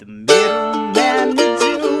The middleman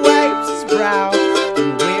who wipes his brow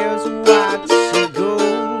and wears a watch of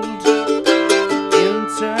gold.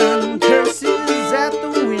 Intern curses at the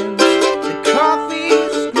wind, the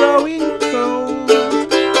coffee's growing cold.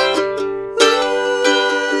 Ooh,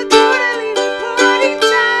 totally party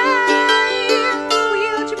time,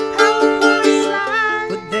 wield your powerful slide.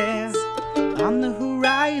 But there, on the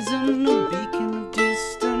horizon, a beacon of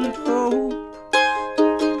distant hope.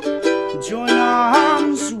 Join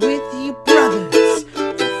arms with your brothers,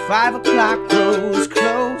 for 5 o'clock grows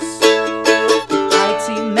close. The IT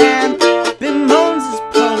man bemoans his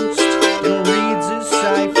post and reads his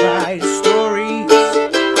sci-fi stories.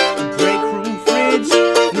 The break room fridge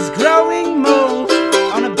is growing mold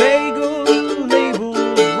on a bagel labeled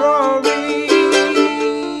Rory.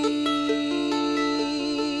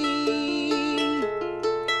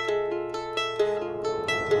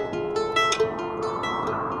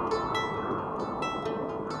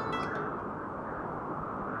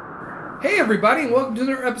 Hey everybody, and welcome to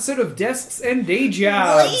another episode of Desks and Day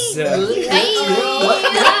Jobs.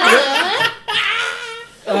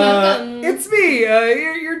 It's me,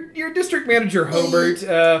 your district manager, Hobart,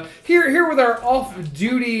 here with our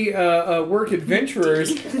off-duty work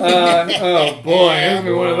adventurers. Oh boy,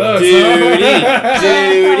 I'm one of those.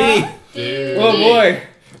 Duty. Oh boy.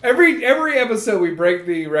 Every episode we break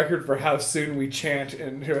the record for how soon we chant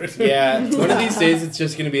into it. Yeah, one of these days it's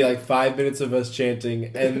just going to be like 5 minutes of us chanting,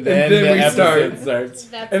 and then then the we episode start.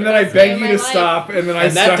 starts. And then I beg you to stop, and then I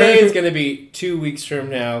And start. that day is going to be 2 weeks from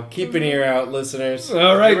now. Keep an ear out, listeners.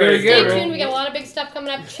 All right, very Stay good. tuned, we got a lot of big stuff coming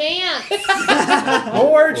up. Chant!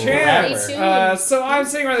 More chants. Stay tuned. So I'm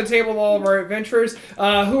sitting around the table with all of our adventurers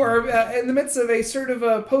who are in the midst of a sort of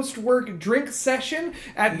a post-work drink session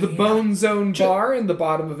at the Bone Zone Bar in the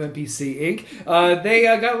bottom of NPC Inc. They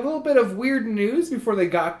got a little bit of weird news before they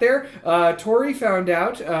got there. Tori found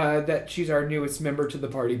out that she's our newest member to the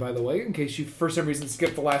party, by the way, in case you for some reason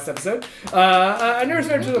skipped the last episode. A newest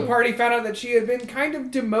member to the party found out that she had been kind of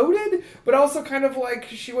demoted, but also kind of like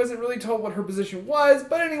she wasn't really told what her position was.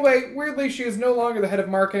 But anyway, weirdly, she is no longer the head of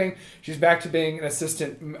marketing. She's back to being an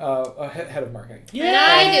assistant head of marketing. And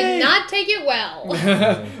I did not take it well.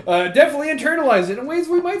 Definitely internalized it in ways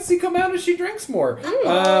we might see come out as she drinks more.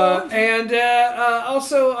 And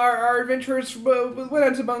also, our adventurers went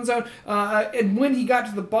out to Bone Zone, and when he got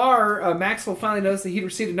to the bar, Maxwell finally noticed that he'd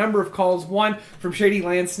received a number of calls. One from Shady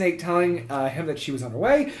Landsnake telling him that she was on her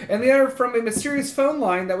way, and the other from a mysterious phone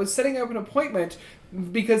line that was setting up an appointment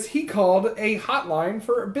because he called a hotline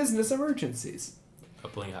for business emergencies. A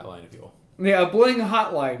bling hotline, if you will. Yeah, a bling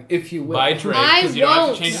hotline, if you will. By Drake, I because you don't have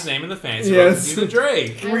won't. to change his name in the fantasy. Yes. Yes. The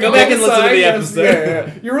Drake. Go back and listen to the episode.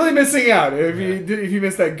 Yeah. You're really missing out if you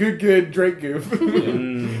missed that good Drake goof.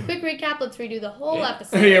 Quick recap, let's redo the whole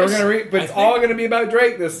episode. Yeah, we're gonna read, but it's all gonna be about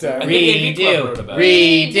Drake this time. I think Amy Club wrote about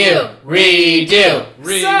it. Redo.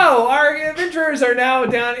 Read. So, our adventurers are now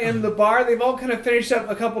down in the bar. They've all kind of finished up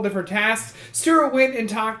a couple different tasks. Stuart went and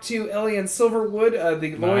talked to Elian Silverwood,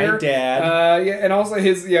 the lawyer. My dad. Yeah, and also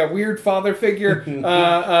his weird father figure.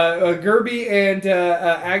 Gerby and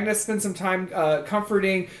Agnes spent some time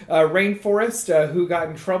comforting Rainforest, who got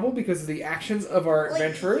in trouble because of the actions of our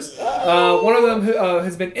adventurers. One of them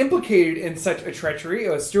has been implicated in such a treachery.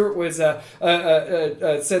 Stuart was said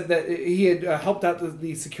that he had helped out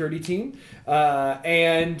the security team.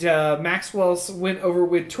 And Maxwell went over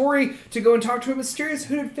with Tori to go and talk to a mysterious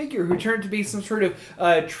hooded figure who turned to be some sort of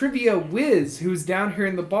trivia whiz who's down here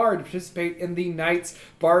in the bar to participate in the night's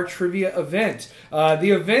bar trivia event.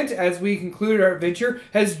 The event, as we concluded our adventure,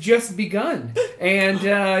 has just begun. And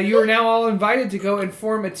you are now all invited to go and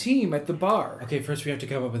form a team at the bar. Okay, first we have to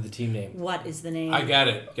come up with a team name. What is the name? I got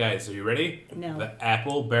it. Guys, are you ready? No. The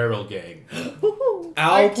Apple Barrel Gang.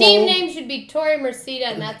 Our team name should be Tori Mercida,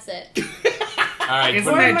 and that's it. All right.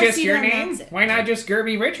 Isn't put- that Marcina, just your name? that's it. Why not just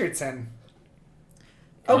Gerby Richardson?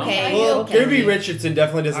 Okay. Well, okay. Kirby Richardson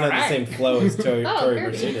definitely doesn't have Alright. the same flow as Tori Kirby.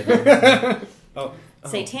 Mercida does. Oh.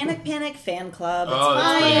 Satanic Panic Fan Club. It's Oh, that's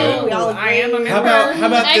fine. pretty good. We all agree. I am a member. How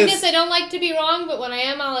about Agnes, this? I don't like to be wrong, but when I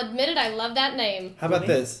am, I'll admit it. I love that name. How about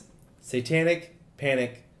this? Satanic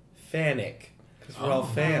Panic Fanic. Because we're all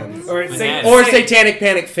fans. Or Fanatic. Or Satanic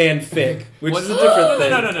Panic Fanfic, which is a different thing.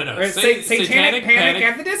 No. Or Satanic Panic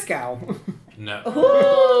at the Disco. No.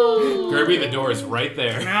 Ooh. Gerby, the door is right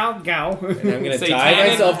there. Now go. And I'm going to tie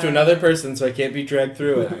Satanic- myself to another person so I can't be dragged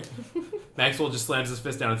through it. Maxwell just slams his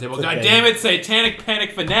fist down on the table. It's God okay. damn it, Satanic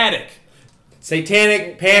Panic Fanatic.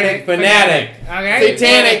 Satanic Panic Fanatic. Okay.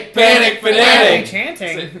 Satanic Panic Fanatic.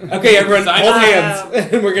 Chanting. Okay, everyone, Sign hold up.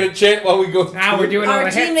 hands. And we're going to chant while we go. Now we're doing all Our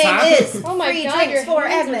the team hits, name huh? is Oh my Free god, Drinks your for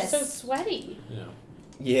hands Agnes. are so sweaty. Yeah.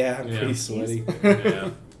 Yeah, I'm Yeah. pretty sweaty. Yeah.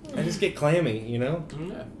 just get clammy, you know?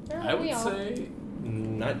 I would say.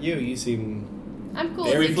 Not you. You seem. I'm cool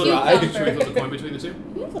Very with Should the fried. we cucumber. flip the coin between the two?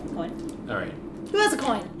 You flip the coin. All right, Who has a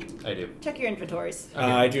coin? I do. Check your inventories.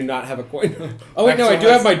 I do not have a coin. Oh wait, no, I do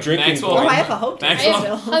Maxwell have my drinking Maxwell- Oh, coin. I have a hope. I Maxwell- have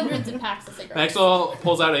still. hundreds of packs of cigarettes. Maxwell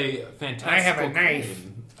pulls out a fantastic. I have a knife.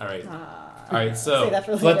 All right, All right, so Say that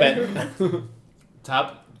for Flip later. it.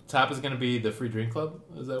 top is gonna be the free drink club.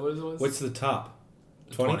 Is that what it was? What's the top?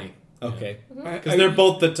 20? Okay. I- Because they're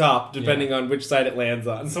both the top, depending on which side it lands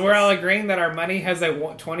on. So we're all agreeing that our money has a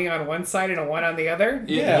 20 on one side and a 1 on the other?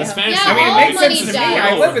 Yeah, it's Yeah. fantasy. Yeah, I mean, all it makes money sense to me. does.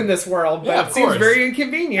 I live in this world, but Yeah, it of seems course. very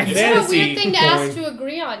inconvenient. It's Fantasy a weird thing to coin. ask to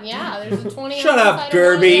agree on. Yeah, there's a 20 Shut on one up, side and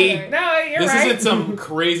one on the Derby. other. No, you're This right. isn't some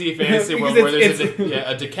crazy fantasy world Because where there's it's-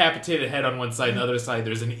 a decapitated head on one side and the other side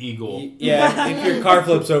there's an eagle. Yeah, if your car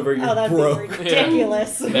flips over, you're Oh, that'd broke. be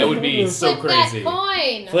ridiculous. That would be so Flip crazy. that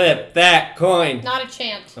coin. Flip that coin. Not a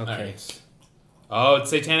chant. Okay. Alright. Oh, it's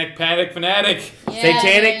Satanic Panic Fanatic. Yeah,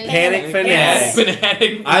 Satanic it is. Panic Yes. Fanatic.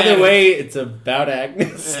 Fanatic. Either way, it's about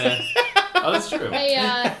Agnes. Yeah. Oh, that's true. Hey,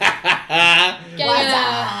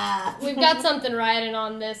 we've got something riding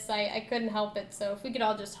on this. I couldn't help it. So if we could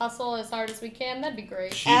all just hustle as hard as we can, that'd be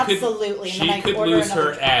great. She Absolutely. Could, And then she I could order lose another her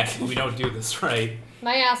drink. ass if we don't do this right.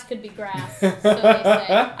 My ass could be grass, so they say.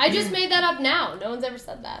 I just made that up now. No one's ever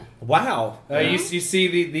said that. Wow. You see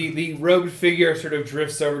the robed figure sort of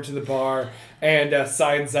drifts over to the bar and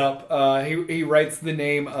signs up. He writes the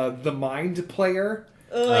name The Mind Player.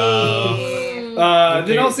 Then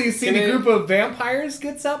also you see Can the I- group of vampires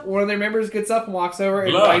gets up. One of their members gets up and walks over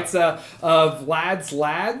and Blah. writes Vlad's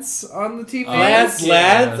Lads on the TV. Lads, Yeah.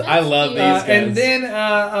 lads, I love these guys. And then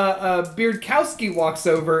Beardkowski walks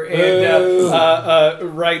over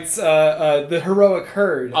and writes the Heroic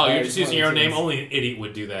Herd. Oh, you're just is using one your of own the name? teams. Only an idiot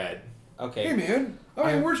would do that. Hey Okay. man,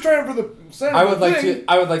 I mean we're just trying for the center I of would the like thing. to.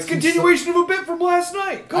 I would like It's to. continuation of a bit from last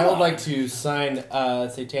night. Come I would on. like to sign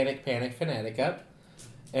Satanic Panic Fanatic up,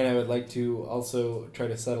 and I would like to also try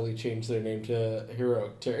to subtly change their name to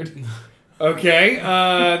Heroic Turd. Okay,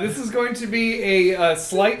 this is going to be a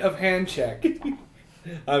sleight of hand check.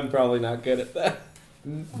 I'm probably not good at that.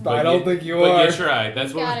 I don't think you but are. you tried.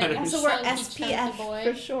 That's what Got it. matters. So we're Chunky, chunky SPF boy.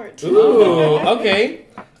 for short. Ooh, okay.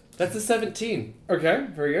 That's a 17. Okay,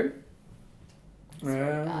 very good.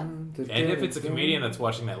 And if it's a comedian that's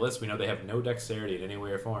watching that list, we know they have no dexterity in any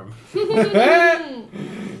way or form. Barely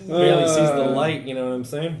sees the light, you know what I'm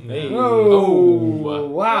saying? No. Hey. Oh, Oh.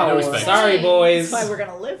 wow. No respect. Sorry, boys. That's why we're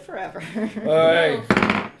gonna live forever.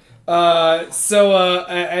 Alright. So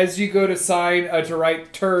as you go to sign to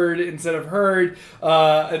write turd instead of herd,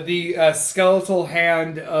 the skeletal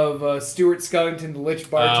hand of Stuart Skellington, the lich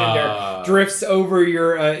bartender, drifts over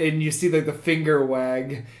your, and you see like the finger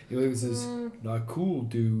wag. He looks and says, "Not cool,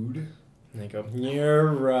 dude." And I go, you're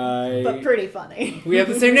right. But pretty funny. We have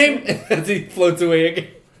the same name? As he floats away again.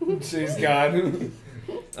 She's gone.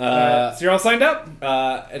 Uh, So you're all signed up.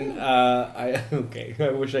 Okay. I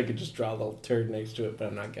wish I could just draw the turd next to it, but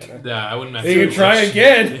I'm not gonna. Yeah, I wouldn't mess You too can try much.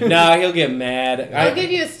 again. No, he'll get mad. I'll give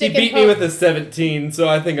you a He stick and beat me poke. with a 17, so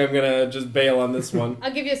I think I'm gonna just bail on this one.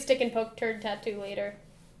 I'll give you a stick and poke turd tattoo later.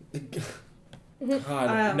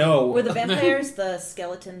 God, no. Were the vampires the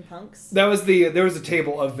skeleton punks? There was a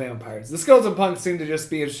table of vampires. The skeleton punks seem to just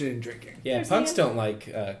be interested in drinking. Yeah, There's punks Ian. don't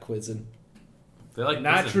like quizzing. They like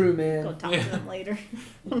Not listen. true, Go man. talk to them later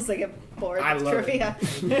once they get bored I with love trivia.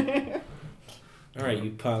 All right, you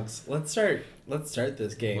punks. Let's start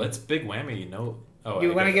this game. Let's big whammy. No. Oh,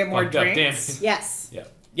 You I wanna got get more fucked up, damn drinks? it. Yes.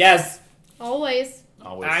 Yes. Always.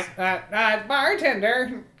 Always.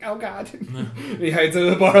 Bartender. Oh God. He hides under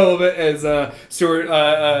the bar a little bit as Stuart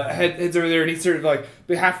heads over there, and he's sort of like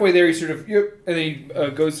halfway there. He sort of yep, and then he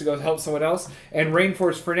goes to go help someone else. And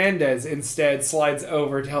Rainforest Fernandez instead slides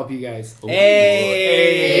over to help you guys. Ooh.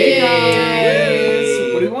 Hey.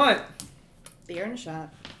 Guys, what do you want? Beer and a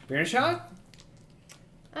shot. Beer and a shot?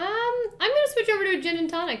 I'm gonna switch over to a gin and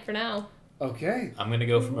tonic for now. Okay, I'm gonna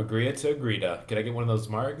go from Agria to Agrita. Can I get one of those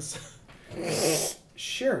margs?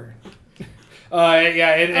 sure.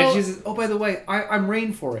 Yeah, and Oh. she says, "Oh, by the way, I'm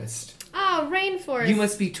Rainforest. Ah, rainforest. You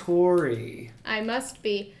must be Tori." I must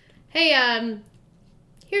be. Hey,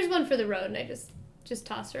 here's one for the road, and I just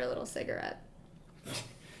tossed her a little cigarette.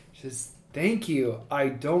 She says, "Thank you. I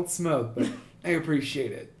don't smoke, but I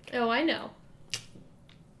appreciate it." Oh, I know.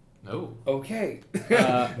 No. Okay.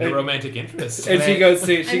 The romantic interest. And she goes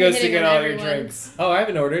to I'm get hitting on all your everyone. drinks. Oh, I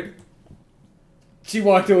haven't ordered. She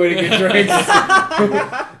walked away to get drinks.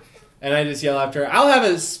 And I just yell after her, I'll have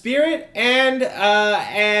a spirit and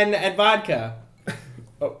vodka.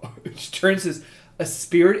 Oh, she turns and says, "A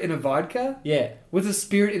spirit in a vodka? Yeah. What's a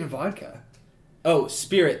spirit in a vodka?" Oh,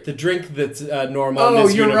 Spirit, the drink that's normal in Oh,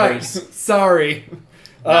 this you're universe. right. Sorry.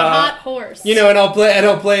 The hot horse. You know, and I'll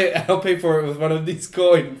pay for it with one of these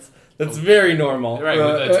coins. That's very normal. Right,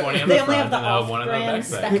 with a 20 on the They only front have the and one on the off-brand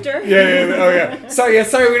backside. Spectre. Yeah. Oh, yeah.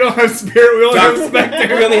 Sorry, we don't have Spirit. We only have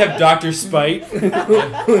Spectre. We only have Dr. Spite.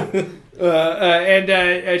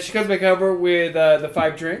 And she comes back over with the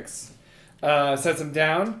 5 drinks, sets them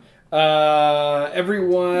down.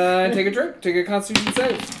 Everyone take a drink. Take a Constitution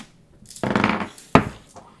save.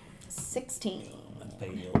 16.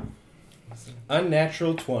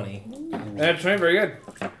 Unnatural 20. That's right, very good.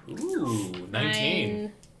 Ooh,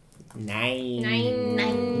 19.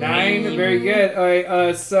 9. 9, very good. All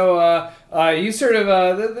right, so you sort of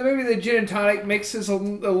maybe the gin and tonic mix is a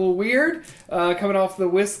little weird coming off the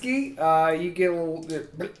whiskey. You get a little,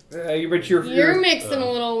 but You're mixing a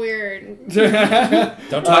little weird.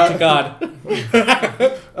 Don't talk to God.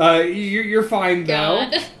 You're fine though.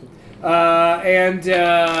 God.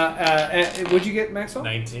 What'd you get, Maxwell?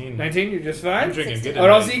 19. 19. You're just fine. I'm drinking good. Oh,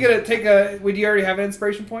 and also you gotta take a. Would you already have an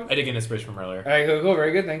inspiration point? I did get an inspiration from earlier. All right, cool.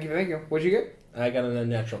 Very good. Thank you. What'd you get? I got an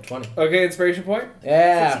unnatural 20. Okay, inspiration point.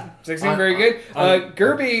 Yeah. 16, very good.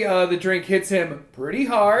 Gerby, the drink hits him pretty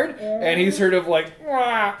hard, and he's sort of like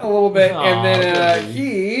 "Wah," a little bit, and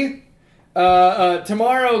then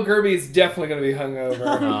tomorrow Gerby's definitely going to be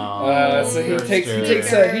hungover. So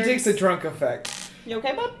he takes a drunk effect. You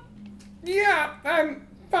okay, bud? Yeah, I'm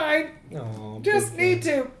fine. Oh, Just need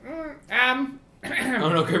to. Oh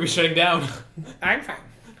no, Kirby's shutting down. I'm fine.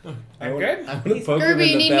 I'm good. I'm gonna poke him Kirby,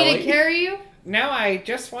 you in the need belly. me to carry you? Now I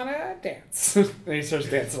just want to dance. And he starts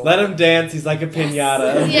dancing. Let him dance. He's like a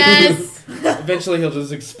pinata. Yes. Eventually, he'll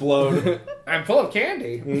just explode. I'm full of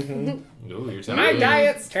candy. Mm-hmm. Ooh, you're My telling me.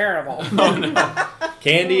 diet's terrible. Oh no.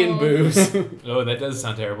 Candy and booze. Oh, that does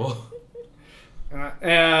sound terrible.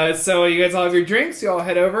 So you guys all have your drinks. You all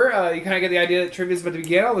head over. You kind of get the idea that trivia's about to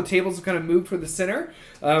begin. All the tables have kind of moved toward the center,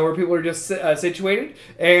 where people are just situated.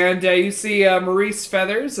 And you see Maurice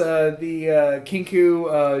Feathers, the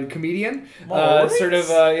Kinku comedian, sort of.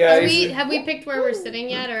 Have we picked where we're sitting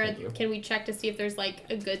yet, or can we check to see if there's like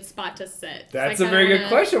a good spot to sit? That's a very good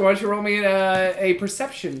question. Why don't you roll me a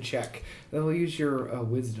perception check? That'll use your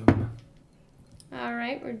wisdom. All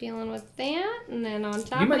right, we're dealing with that, and then on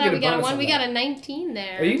top You of might that, get a we got a bonus 1. on We that. got a 19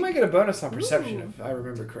 there. You might get a bonus on perception Ooh. if I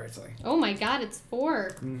remember correctly. Oh my God, it's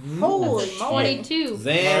 4. Holy That's moly. 22. All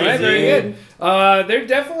right, very good. There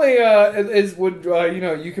definitely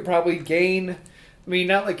you could probably gain. I mean,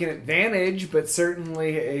 not like an advantage, but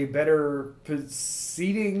certainly a better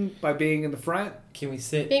proceeding by being in the front. Can we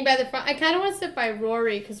sit? Being by the front, I kind of want to sit by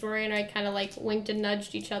Rory because Rory and I kind of like winked and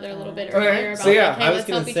nudged each other a little bit Okay, earlier about so yeah, like, hey, I was let's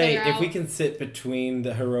gonna help each say other if we out. can sit between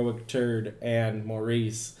the heroic turd and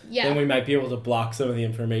Maurice, Yeah. then we might be able to block some of the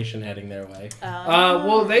information heading their way.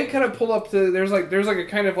 Well, they kind of pull up to. There's like a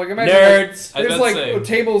kind of like imagine Nerds. I was there's about like to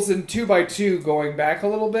say. tables in 2x2 going back a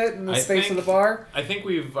little bit in the I space of think- the bar. I think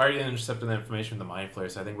we've already intercepted the information from the Mind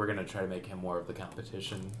Flayer, so I think we're gonna try to make him more of the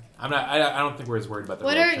competition. I don't think we're as worried about the.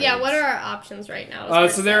 What road are trades. what are our options right now? as far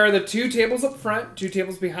So as there that? are the 2 tables up front, 2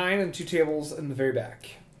 tables behind, and 2 tables in the very back.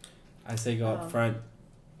 I say go up front.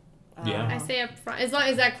 Yeah. I say up front. As long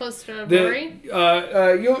as that close to The, Rory.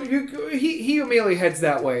 he immediately heads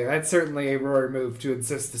that way. That's certainly a Rory move to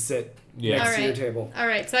insist to sit Yeah. next to your Alright. table. All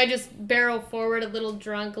right, so I just barrel forward, a little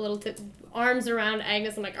drunk, arms around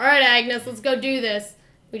Agnes. I'm like, all right, Agnes, let's go do this.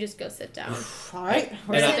 We just go sit down. All right.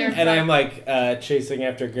 We're And, sitting there. and I'm like chasing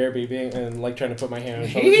after Gerby, being like trying to put my hand on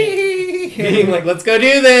his shoulder, I'm being like, "Let's go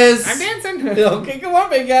do this." dancing. Okay, come on,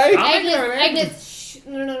 big guy. Agnes, shh.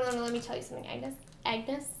 No, let me tell you something,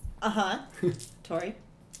 Agnes, Uh-huh. Tori?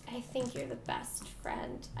 I think you're the best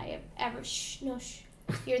friend I have ever.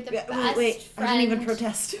 You're the Yeah, best wait, friend I didn't even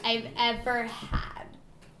protest. I've ever had.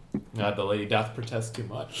 The lady doth protest too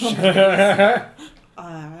much.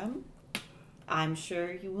 I'm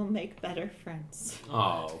sure you will make better friends.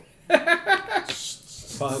 Oh. Fuck.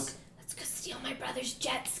 Let's go steal my brother's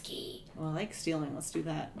jet ski. Well, I like stealing. Let's do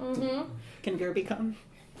that. Mm-hmm. Can Gerby come?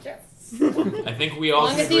 I think we all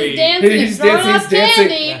As long as agree. he's dancing, He's throwing off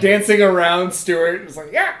candy. dancing around Stuart. It's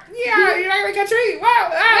like, yeah, you're not gonna catch me. Wow,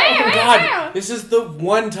 Oh God, this is the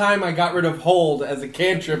one time I got rid of hold as a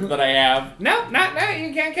cantrip that I have. No, not now.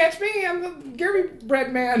 You can't catch me. I'm the Gerby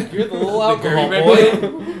bread man. You're the little The alcohol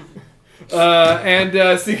Gerby boy. So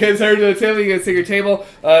you guys head to the table. You guys take your table.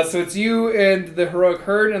 So it's you and the heroic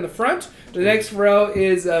herd in the front. The next row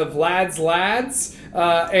is Vlad's lads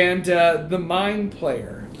and the Mind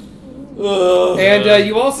Player. And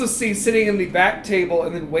you also see sitting in the back table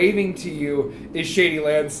and then waving to you is Shady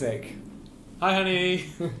Landsnake. Hi, honey.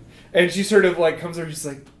 And she sort of like comes over. She's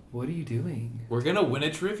like, "What are you doing?" We're gonna win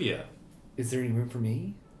a trivia. is there any room for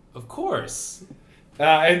me? Of course.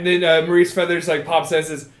 And then Maurice Feathers like pops out and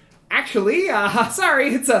says, actually,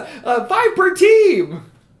 sorry, it's a 5 per team.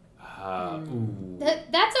 Ooh.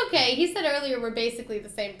 That's okay. He said earlier we're basically the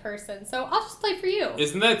same person, so I'll just play for you.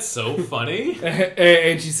 Isn't that so funny?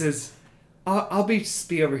 And she says, I'll just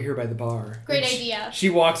be over here by the bar. Great And idea. She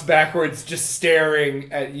walks backwards, just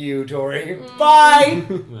staring at you, Tori. Bye!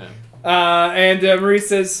 Yeah. And Maurice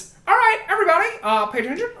says, all right, everybody, pay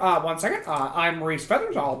attention. 1 second. I'm Maurice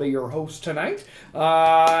Feathers. I'll be your host tonight.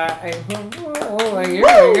 And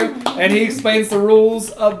he explains the rules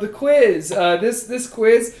of the quiz. This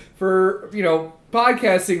quiz, for,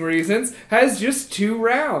 podcasting reasons, has just 2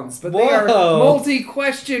 rounds, but they are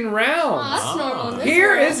multi-question Oh, rounds. that's normal in this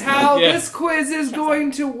Here world. is how Yeah. this quiz is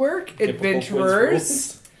going to work, Typical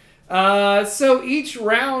adventurers. So each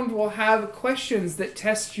round will have questions that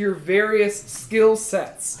test your various skill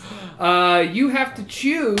sets. You have to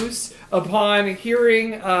choose upon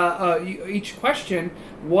hearing each question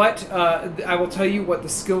what I will tell you what the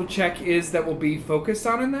skill check is that will be focused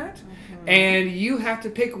on in that. And you have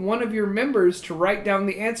to pick one of your members to write down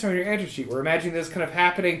the answer on your answer sheet. We're imagining this kind of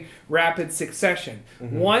happening rapid succession.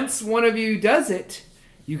 Once one of you does it,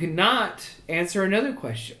 you cannot answer another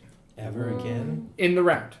question Ever again? in the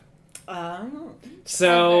round.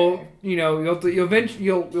 So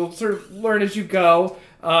you'll sort of learn as you go.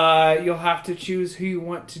 You'll have to choose who you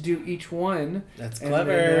want to do each one. That's And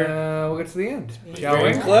clever. then, we'll get to the end. Shall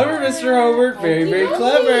Very we? clever, Mr. Hobart. Very, very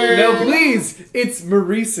clever. No, please. It's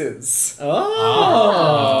Maurice's.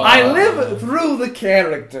 Oh. I live through the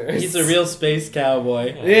characters. He's a real space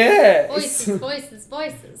cowboy. Yes. Voices.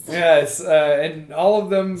 Yes, and all of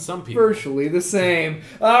them Some people. virtually the same.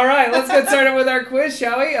 All right, let's get started with our quiz,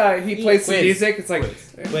 shall we? He plays some Quiz. music. It's like...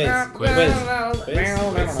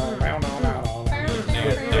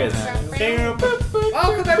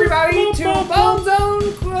 Welcome everybody to Bone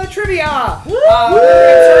Zone Trivia. We're going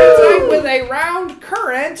to start tonight with a round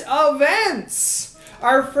current events.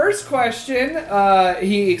 Our first question,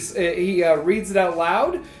 he reads it out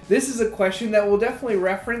loud. This is a question that will definitely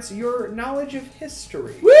reference your knowledge of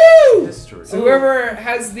history. Woo! History. So whoever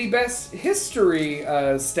has the best history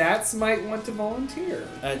stats might want to volunteer.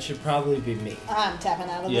 It should probably be me. I'm tapping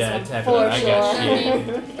out of Yeah, this tap one it for out.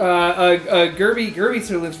 I got sure. you. Gerby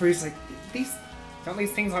sort of lives where he's like, don't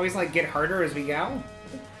these things always get harder as we go?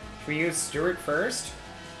 Should we use Stuart first?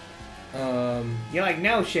 You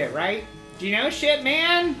know shit, right? Do you know shit,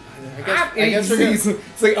 man? I guess we're gonna...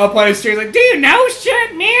 It's like up on his chair, like, do you know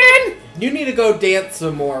shit, man? You need to go dance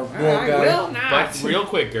some more, little I guy. will not. But real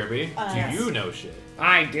quick, Gerby, Yes. do you know shit?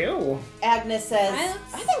 I do. Agnes says, I-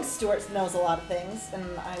 I think Stuart knows a lot of things, and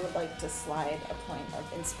I would like to slide a point of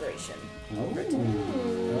inspiration over to him.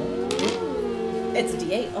 It's a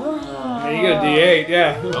D8. Oh. There you go, D8,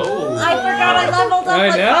 yeah. Oh. I forgot I leveled up I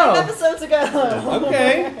like know. 5 episodes ago.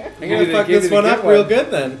 Okay. I'm Give gonna you fuck the this one good up real good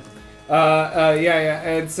then. Yeah,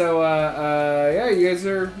 and so, you guys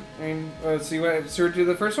are, so you want to do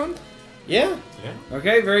the first one? Yeah. Yeah.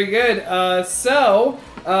 Okay, very good. Hold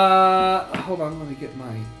on, let me get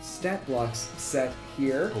my stat blocks set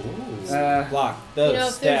here. Ooh. Block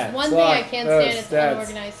those If there's stats. one thing I can't stand, it's stats.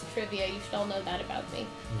 unorganized trivia. You should all know that about me.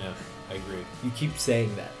 Yeah, I agree. You keep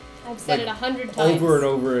saying that I've said Like, it 100 times. over and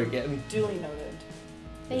over again. Duly noted.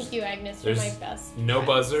 Thank you, Agnes. You're my best. No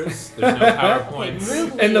buzzers. There's no PowerPoints.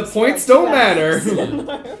 Rudely And the instruct points don't you, matter.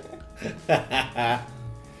 Agnes.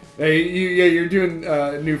 Hey, you're doing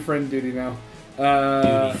new friend duty now.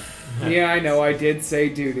 Yeah, I know. I did say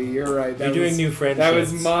duty. You're right. You're doing new friendships. That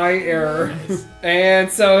was my error. And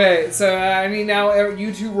so, I need now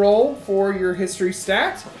you two roll for your history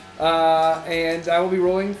stat, and I will be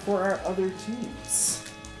rolling for our other teams.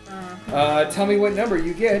 Tell me what number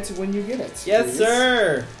you get when you get it. Yes, please.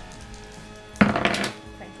 sir. Crinkle,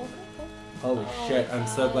 crinkle. Holy shit! I'm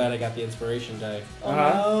so glad I got the inspiration die.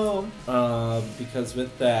 Oh no. Because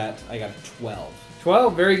with that, I got a 12.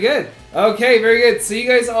 12, very good. Okay, very good. So you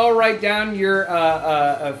guys all write down your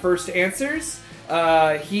first answers.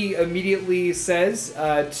 He immediately says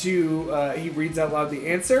he reads out loud the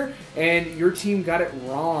answer, and your team got it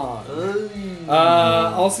wrong.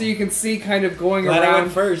 Also, you can see kind of going Glad I around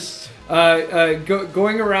went first.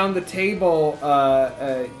 going around the table.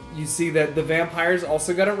 You see that the vampires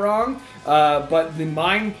also got it wrong, but the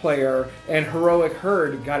mind player and heroic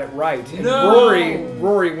herd got it right. And No!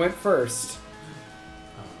 Rory went first.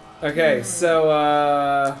 Okay,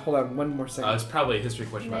 so hold on one more second. It's probably a history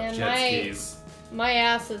question about Man, jet skis. My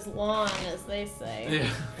ass is long, as they say.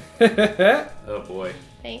 Yeah. Oh boy.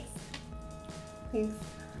 Thanks.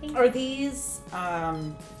 Are these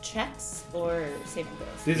checks or saving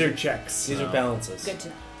throws? These are checks. These are balances. Good to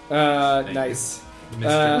know. Nice.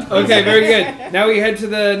 Mr. Okay, very good. Now we head to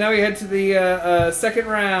the second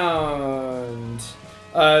round.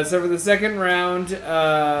 So for the second round,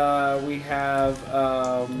 we have.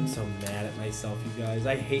 I'm so mad at myself, you guys.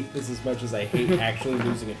 I hate this as much as I hate actually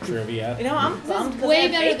losing at trivia. You know, I'm bummed This is 'cause I way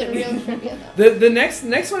have better faith than in you. real trivia, though. The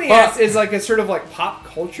next one he asks is like a sort of like pop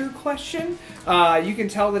culture question. You can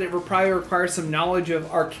tell that it will probably require some knowledge of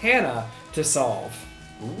Arcana to solve.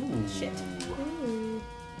 Ooh. Shit. Ooh.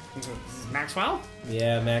 Maxwell?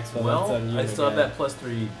 Yeah, Maxwell, Well, that's on you. I still have again. that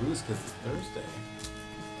 +3 boost because it's Thursday.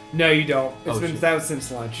 No, you don't. It's Oh, been shit. that was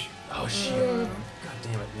since lunch. Oh shit! Mm. God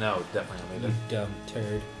damn it! No, definitely not You me. dumb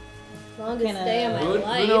turd. Longest Kinda- day of my Who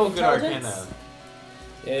life. know good Intelligence? Arcana?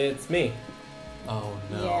 It's me. Oh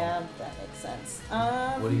no. Yeah, that makes sense.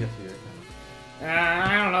 What do you have for your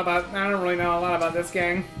Arcana? I don't really know a lot about this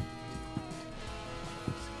game.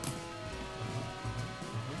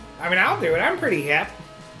 I mean, I'll do it. I'm pretty hip.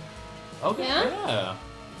 Okay. Yeah? Yeah.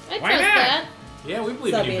 I Why trust not? that. Yeah, we So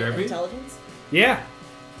believe that'd in be you, Gerby. intelligence? Yeah.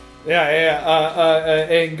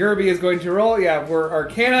 And Gerby is going to roll. Yeah, we're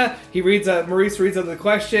Arcana. He reads. Maurice reads out the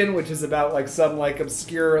question, which is about like some like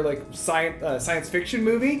obscure like science fiction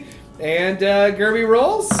movie. And Gerby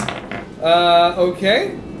rolls.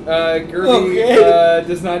 Okay. Gerby Okay.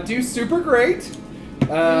 does not do super great.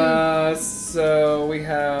 So we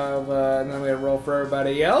have, and then we have to roll for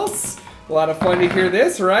everybody else. A lot of fun to hear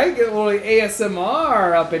this, right? Get a little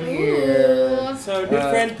ASMR up in here. Ooh. So, new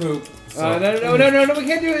friend poop. No, we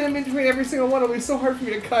can't do it in between every single one. It'll be so hard for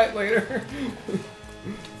me to cut later.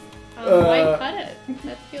 Why cut it?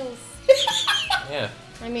 That feels. Yeah.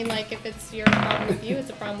 I mean, like, if it's your problem with you, it's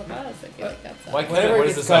a problem with us. I feel like that's. Why can't Whenever what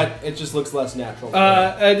it is gets this cut, it just looks less natural.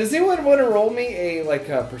 Does anyone want to roll me a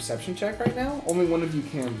perception check right now? Only one of you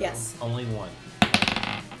can. Yes. Only one.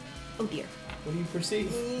 Oh dear. What do you perceive?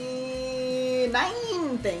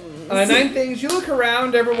 9 things. 9 things. You look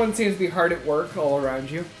around. Everyone seems to be hard at work all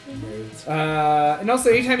around you. And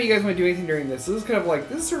also, anytime you guys want to do anything during this is sort of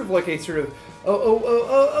like a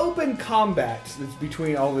open combat that's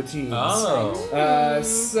between all the teams. Oh.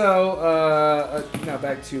 Now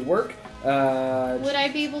back to work. Would I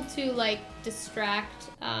be able to like distract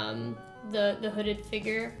the hooded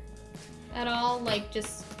figure at all? Like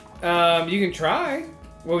just You can try.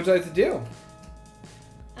 What would you like to do?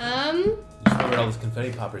 Just remember all those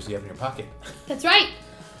confetti poppers you have in your pocket. That's right.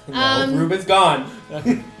 No, Ruben's gone.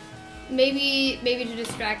 Maybe to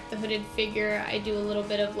distract the hooded figure, I do a little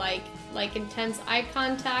bit of like intense eye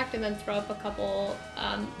contact and then throw up a couple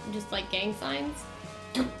just like gang signs.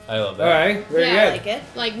 I love All that. right, very Yeah. I good. like it.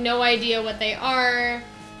 Like no idea what they are.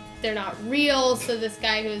 They're not real, so this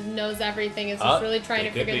guy who knows everything is just really trying they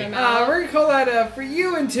to could figure be. them out. We're gonna call that for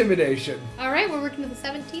you intimidation. All right, we're working with the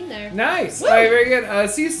 17 there. Nice. All right, very good.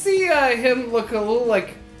 So you see him look a little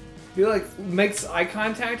like he makes eye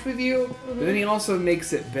contact with you, but then he also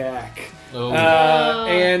makes it back. Oh.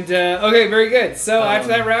 Okay, very good. So after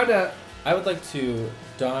that round, I would like to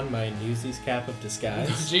don my Newsies cap of disguise.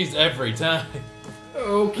 Jeez, every time.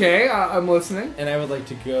 okay, I'm listening. And I would like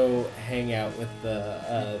to go hang out with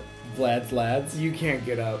the Vlad's lads. You can't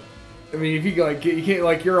get up. I mean, if you go you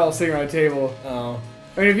can't you're all sitting around a table. Oh.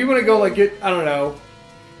 I mean, if you want to go get I don't know,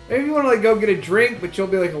 maybe you want to go get a drink, but you'll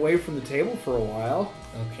be away from the table for a while.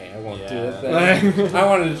 Okay, I won't do Yeah. it then. I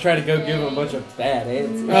wanted to try to go give him a bunch of bad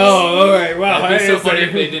answers. Oh, all right. Wow, That'd be so it's funny like-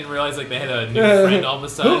 if they didn't realize they had a new friend all of a Who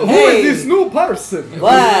sudden. Hey! is this new person?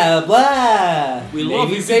 Blah blah. We love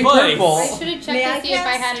Maybe you, say place. purple. I should have May I checked to see if I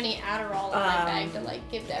cast, had any Adderall in my bag to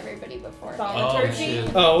give to everybody before. Thaumaturgy?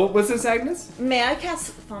 shit. Oh, what's this, Agnes? May I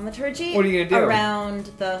cast Thaumaturgy What are you gonna do?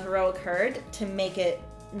 around the heroic herd to make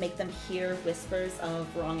them hear whispers of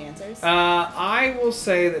wrong answers? I will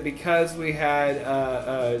say that because we had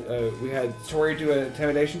Tori do an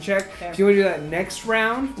intimidation check. Fair. If you want to do that next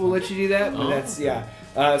round, we'll let you do that. But Oh.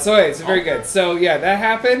 that's so very good. So yeah, that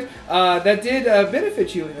happened. That did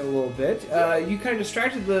benefit you in a little bit. You kind of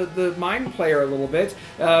distracted the mind player a little bit.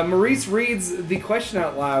 Maurice reads the question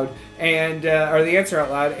out loud and or the answer out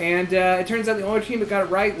loud, and it turns out the only team that got it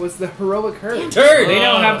right was the heroic herd. Turd. They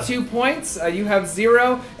now have 2 points. You have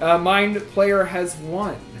 0. Mind player has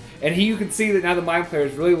 1, and you can see that now the mind player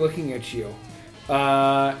is really looking at you.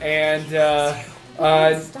 Now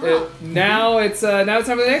it's time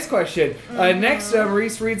for the next question. Next,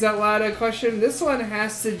 Maurice reads out loud a question. This one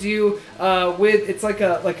has to do with what's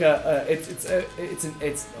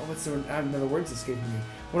the I don't know, the words escaping me.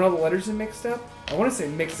 when all the letters are mixed up. I want to say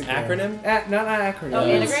mixagram. Acronym? Not acronym. Oh,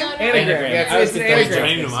 anagram? Anagram. Yeah, I it's was an thinking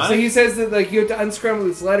anagram. mnemonic. So he says that like you have to unscramble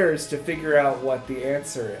these letters to figure out what the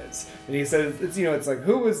answer is. And he says it's it's like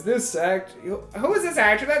who was this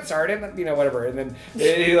actor that started whatever. And then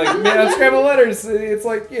he like unscramble letters. It's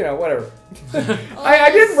like whatever. I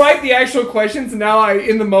didn't write the actual questions, and now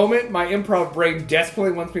in the moment my improv brain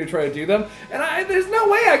desperately wants me to try to do them, and there's no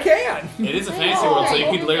way I can. It is a fantasy world, so you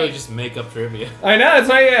could literally just make up trivia. I know, that's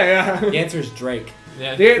why, yeah. The answer is Drake.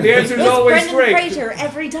 Yeah. The answer is It's always Brendan Drake. Fraser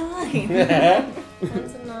every time.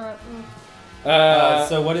 That's not.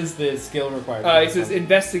 So what is the skill required? He says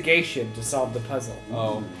investigation to solve the puzzle.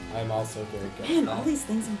 Oh, I'm also very good. Man, at all that. these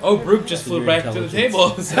things. Oh, Brooke just Your flew back to the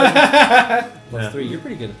intelligence. table. Plus Yeah. 3. You're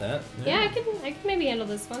pretty good at that. Yeah, I can maybe handle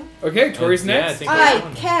this one. Okay, Tori's Yeah, I next. think I that's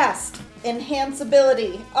one. cast enhance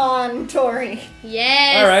ability on Tori,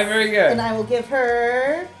 Yes. All right, very good. and I will give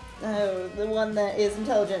her the one that is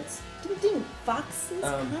intelligence. Ding ding, fox is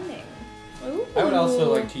cunning. Ooh. I would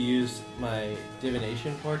also like to use my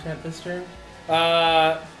divination portent this turn.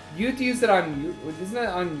 You have to use it on you. Isn't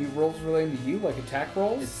that on you rolls relating to you, like attack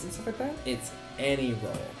rolls and stuff like that? It's any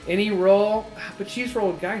roll. Any roll, but she's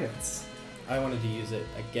rolled guidance. I wanted to use it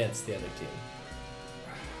against the other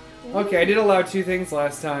team. Okay, I did allow 2 things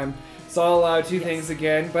last time, so I'll allow 2 things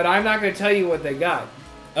again. But I'm not going to tell you what they got.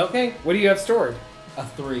 Okay. What do you have stored? A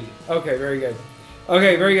 3. Okay, very good.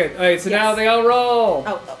 Okay, very good. All right, so Yes. now they all roll.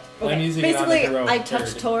 Oh, okay. I'm using it on the Basically, heroic I touch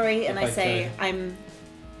third, Tori and if I I say, could. I'm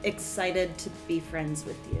excited to be friends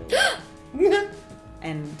with you.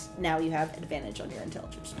 And now you have advantage on your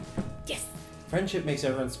intelligence. Yes. Friendship makes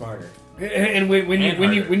everyone smarter. And when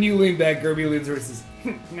And you lean back, Gerby leans over and says,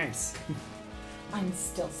 "Nice." I'm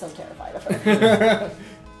still so terrified of her.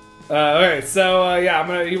 All right, so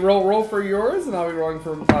you roll for yours, and I'll be rolling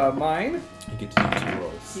for mine. You get to do 2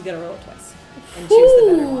 rolls. You gotta roll it twice. And choose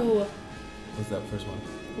the better one. Ooh. What's that first one?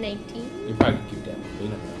 19. You probably could keep that one, but you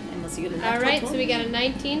never know. Unless you get a All natural right, so 20. we got a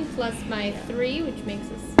 19 plus my 3, which makes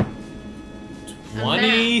us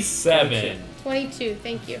 27. 22.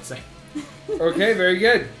 Thank you. Okay, very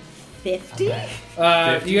good. 50? You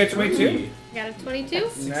got 22. Got a 22.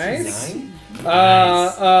 Nice. 9?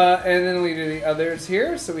 And then we do the others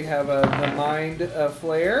here. So we have the Mind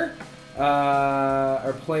Flayer,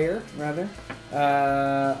 or Player rather.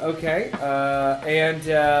 Okay, and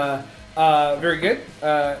very good.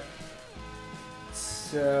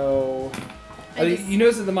 So you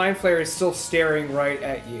notice that the Mind Flayer is still staring right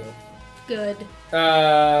at you. Good.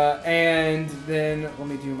 And then let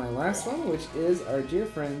me do my last one, which is our dear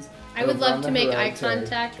friends. I would over love on to the make eye hereditary.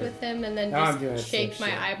 contact with him and then Now I'm doing just it, shake so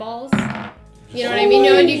my shit. eyeballs. You know what I mean?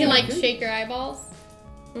 You know when you can like shake your eyeballs?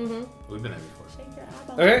 Mm-hmm. We've been there before. Shake your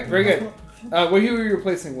eyeball. Okay, very good. Who are you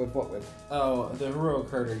replacing with what with? Oh, the heroic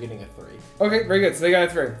herd are getting a 3. Okay, very good. So they got a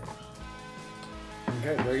 3.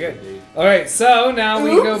 Okay, very good. All right, so now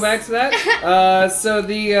we go back to that. So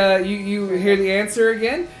you hear the answer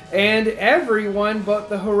again, and everyone but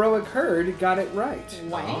the heroic herd got it right.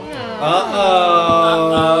 Wow.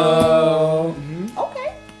 Uh-oh. Mhm.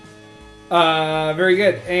 Okay. Very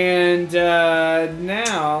good. And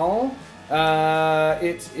now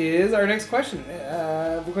it is our next question.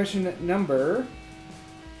 Question number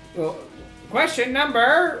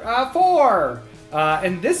 4.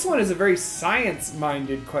 And this one is a very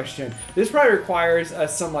science-minded question. This probably requires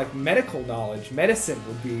some like medical knowledge. Medicine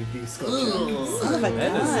would be the skill check. Son of a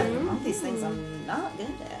Medicine. gun. All these things I'm not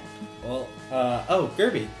good at. Well,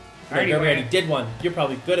 Gerby. No, Alrighty, Gerby already man. did one. You're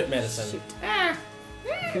probably good at medicine.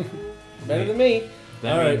 Shoot. Better than me.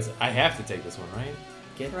 That All right. means I have to take this one, right?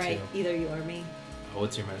 Get Right. to. Either you or me. Oh,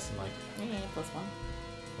 what's your medicine like? +1.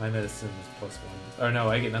 My medicine is +1. Or no,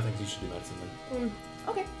 I get nothing. So you should do medicine then.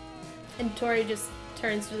 Okay. And Tori just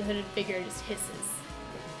turns to the hooded figure and just hisses.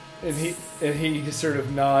 And he just sort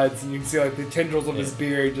of nods, and you can see like the tendrils of his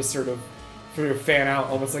beard just sort of fan out,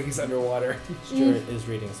 almost like he's underwater. Stuart is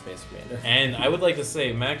reading Space Commander. And I would like to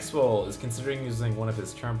say, Maxwell is considering using one of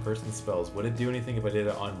his charm person spells. Would it do anything if I did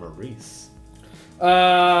it on Maurice?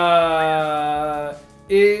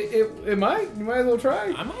 It might. You might as well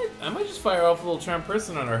try. I might just fire off a little charm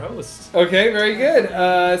person on our host. Okay, very good.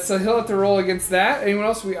 So he'll have to roll against that. Anyone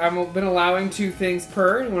else? I've been allowing 2 things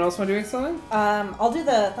per. Anyone else want to do something? I'll do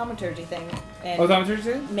the thaumaturgy thing and Oh,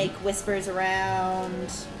 thaumaturgy? make whispers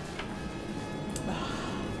around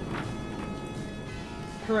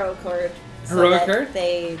heroic chord. Heroic that chord?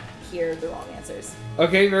 They hear the wrong answers.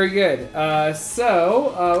 Okay, very good.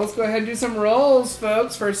 So let's go ahead and do some rolls,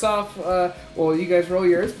 folks. First off, well, you guys roll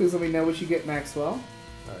yours. Please let me know what you get, Maxwell.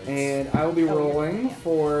 Alright. And I will be rolling yeah.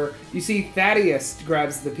 for... You see Thaddeus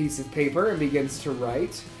grabs the piece of paper and begins to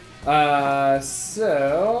write.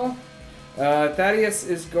 So Thaddeus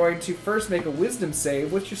is going to first make a wisdom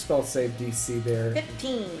save. What's your spell save DC there?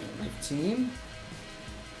 15. 15.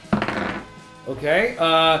 Okay.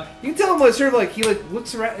 You can tell him what sort of like he like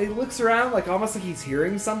looks around. He looks around like almost like he's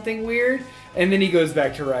hearing something weird, and then he goes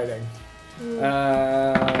back to writing.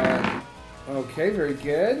 Okay, very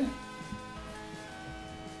good.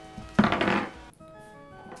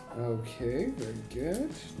 Okay, very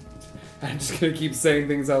good. I'm just gonna keep saying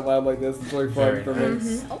things out loud like this. It's really fun Very for nice.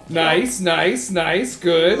 me. Okay. Nice,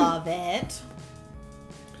 good. Love it.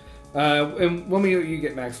 And when will you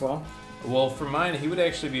get Maxwell? Well, for mine, he would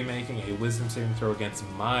actually be making a wisdom saving throw against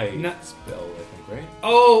my No. spell, I think, right?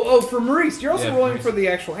 Oh, for Maurice. You're also Yeah, rolling Maurice. for the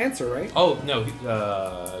actual answer, right? Oh, no,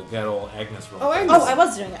 got old Agnes roll. Oh, Agnes. Oh, I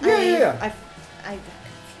was doing it. Yeah. I got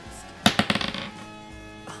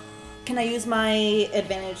confused. Can I use my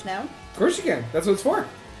advantage now? Of course you can. That's what it's for.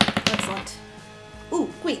 Excellent. Ooh,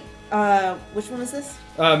 wait. Which one is this?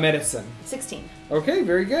 Medicine. 16. Okay,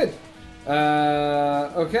 very good.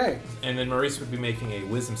 Okay. And then Maurice would be making a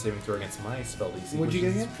wisdom saving throw against my spell DC. What'd you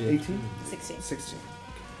which get is again? 15. 16. 16.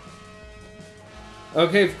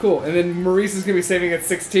 Okay, cool. And then Maurice is gonna be saving at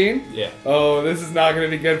 16. Yeah. Oh, this is not gonna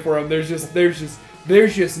be good for him. There's just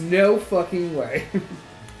no fucking way.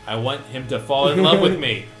 I want him to fall in love with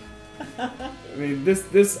me. I mean,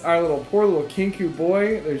 this our poor little Kinku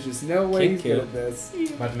boy. There's just no way he's good Kinku. at this.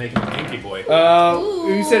 About to make him a kinky boy.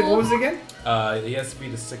 You said what was it again? He has to be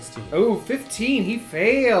to 16. Oh, 15. He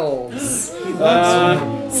fails.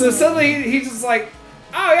 So suddenly he's just like,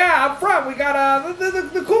 oh yeah, up front we got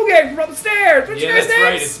the cool gang from upstairs. What's Yeah, your guys' that's right.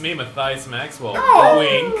 names? It's me, Matthias Maxwell. Oh.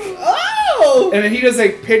 Wink. Oh! And then he does a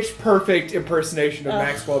pitch perfect impersonation of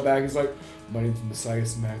Maxwell back. He's like, my name's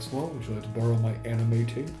Matthias Maxwell. Would you like to borrow my anime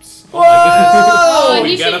tapes? Oh my goodness. Oh, we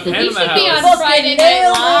he got a should pen in the be house. on Friday Night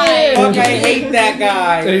Live. Fuck, I hate that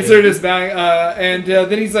guy. And he sort of just bang, and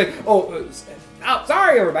then he's like, oh,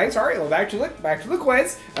 sorry everybody, sorry. Back to the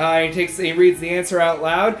quiz. He reads the answer out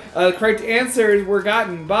loud. The correct answers were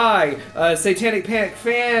gotten by Satanic Panic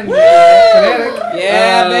fan fanatic.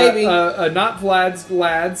 Yeah, baby. Not Vlad's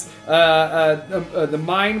lads. The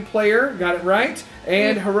Mind Player got it right,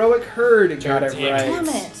 and Heroic Herd got it Damn right. Damn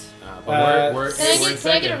it. But we're Can I in get a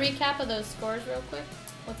second. recap of those scores real quick?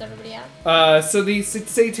 What's everybody at? So the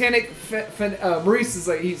Satanic Maurice is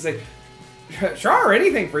like, he's like, sure,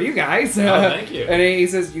 anything for you guys. thank you. And he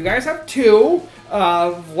says, you guys have 2.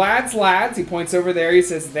 Vlad's lads, he points over there. He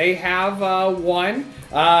says they have 1.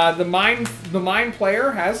 The mind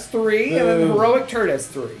player has 3, and then the heroic turd has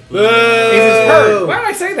 3. He says, Herd. Why did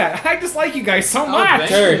I say that? I just like you guys so much.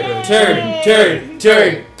 thank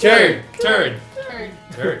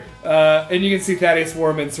Turd. And you can see Thaddeus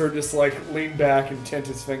Warman sort of just like lean back and tint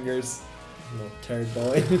his fingers. Little turd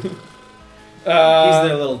boy. He's Uh,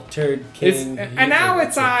 their little turd It's, king. and now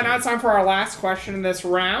it's time for our last question in this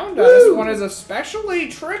round. This one is especially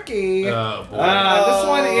tricky. Oh, boy.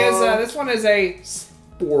 This one is a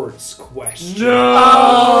sports question.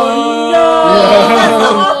 Oh,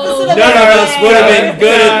 no! None of us would have been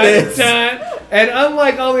good at this. And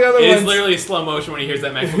unlike all the other It is ones, literally slow motion when he hears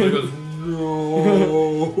that Maxwell he goes,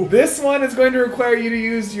 no. this one is going to require you to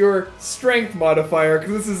use your strength modifier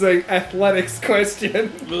because this is an athletics question.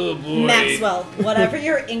 Oh, boy. Maxwell, whatever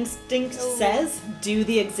your instinct says, do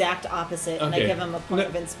the exact opposite. And I Okay. give him a point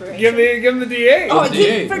of inspiration. Give him the D8. Oh, I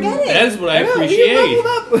D8. keep forgetting. That's what I I know, he appreciate.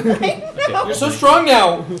 leveled up. You're so strong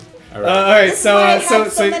now. All All right. right, This is why I so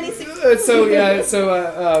have so many we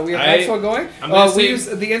have Maxwell going. I'm gonna We say- use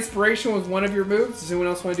the inspiration with one of your moves. Does anyone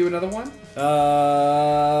else want to do another one?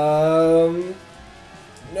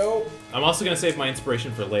 Nope. I'm also going to save my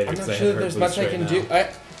inspiration for later I'm because not I sure have that there's Heart much I Boost can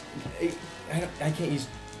right do. I can't use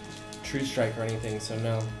True Strike or anything, so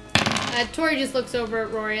no. Tori just looks over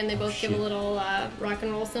at Rory and they both give a shit. little rock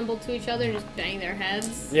and roll symbol to each other and just bang their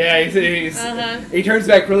heads. Yeah, he turns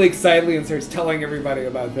back really excitedly and starts telling everybody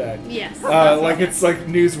about that. Yes. Like it's like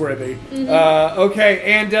newsworthy. Okay,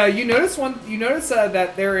 and you notice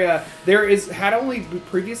that there had only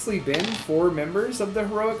previously been 4 members of the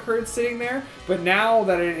heroic herd sitting there, but now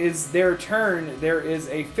that it is their turn, there is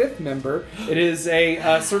a 5th member. It is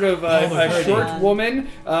a sort of a short woman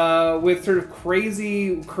with sort of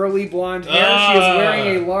crazy curly blonde hair. She is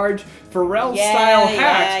wearing a large Pharrell-style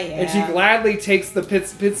hat, and she gladly takes the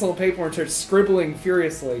pencil and paper and starts scribbling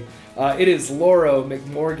furiously. It is Laura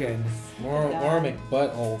McMorgan. More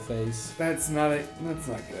McButthole face. That's not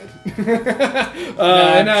good.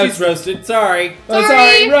 Nah, she's roasted. Sorry.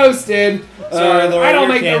 Sorry, roasted. Sorry, Laura, I don't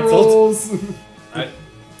you're make canceled. the rules.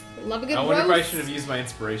 Love a good now. I wonder if I roast. should have used my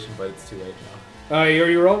inspiration, but it's too late now.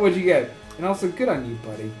 You roll. What'd you get? And also, good on you,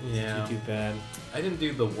 buddy. Yeah. Too bad. I didn't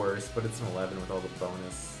do the worst, but it's an 11 with all the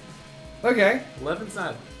bonus. Okay, 11's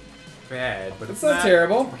not bad, but it's not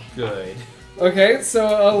terrible. good. Okay, so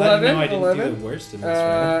Glad to 11. know I didn't 11. do the worst in this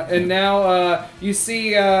round. And now you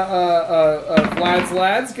see Vlad's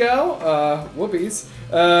lads go. Whoopies.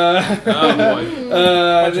 Oh boy.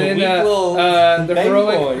 Bunch of Then weak little the bang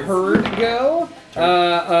heroic boys. herd go.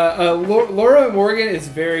 Laura Morgan is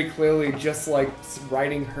very clearly just like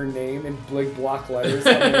writing her name in big block letters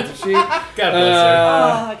on the answer sheet. God bless her.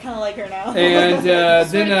 Oh, I kind of like her now. And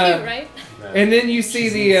Sort then of cute, right? and then you see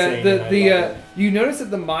She's the insane, and I love it. you notice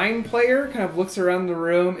that the mind player kind of looks around the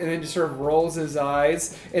room and then just sort of rolls his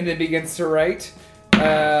eyes and then begins to write.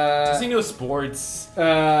 Does he know sports?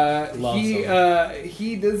 Loves He them.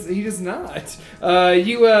 he does not.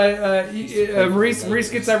 Maurice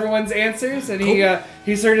gets everyone's answers and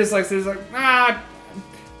he sort of just like says like I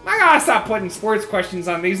gotta stop putting sports questions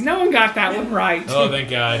on these. No one got that one right. Oh, thank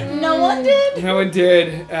God. No one did? No one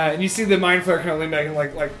did. And you see the mind flayer kind of lean back and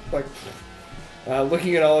like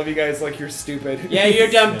looking at all of you guys like you're stupid. Yeah, you're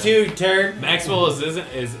dumb too, turd. Maxwell is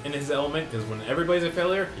in his element because when everybody's a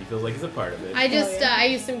failure, he feels like he's a part of it. I just yeah. I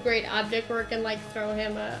used some great object work and like throw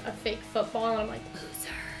him a fake football, and I'm like, loser.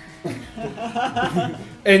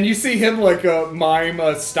 And you see him like mime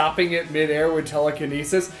stopping it midair with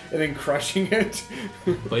telekinesis and then crushing it.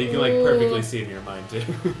 But you can like perfectly see it in your mind too.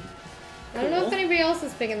 I don't know if anybody else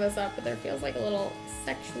is picking this up, but there feels like a little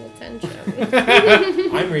sexual tension.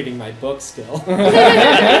 I'm reading my book still.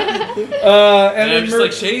 And And then I'm just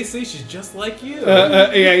like, Shady, see, she's just like you.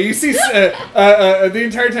 yeah, you see the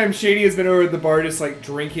entire time Shady has been over at the bar just like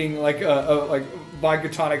drinking like vodka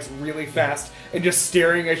tonics really fast and just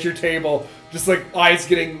staring at your table, just like eyes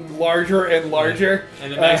getting larger and larger.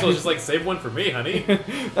 And then Maxwell's just like, save one for me, honey.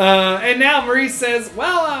 And now Maurice says,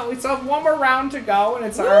 well, we still have one more round to go, and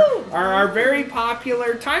it's our very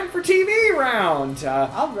popular Time for TV round.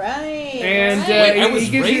 All right. And Wait, I was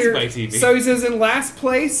he gives raised you- by TV. So he says in last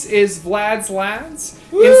place is Vlad's Lads.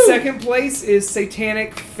 In second place is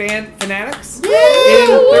Satanic Fanatics. In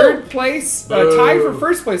third place, tied for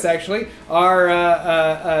first place actually, are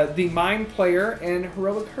the Mind Player and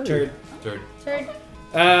Heroic Herd. Turd. Third. Third.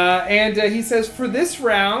 And he says for this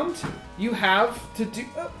round, you have to do...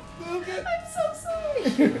 I'm so sorry.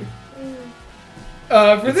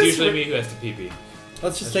 for It's this usually me who has to pee-pee.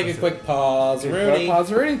 Let's just take a quick pause. Rooney.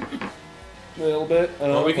 Pause already. A little bit.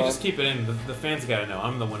 Or we can just keep it in. The fans gotta know.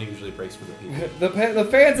 I'm the one who usually breaks for the pee-pee. The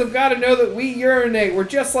fans have got to know that we urinate. We're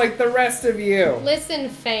just like the rest of you. Listen,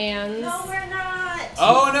 fans. No, we're not.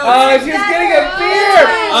 Oh, no! Oh, she's getting a beer!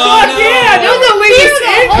 Oh, Fuck no. yeah! You're the least in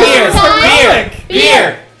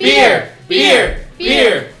here! Beer!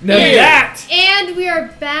 Now that And we are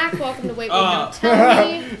back. Welcome to Wait, Don't Tell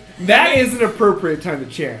Me. that is an appropriate time to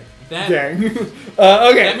chant. That, Gang.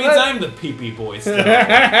 Okay. that means I'm the pee-pee boy still.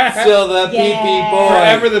 Still the pee-pee boy.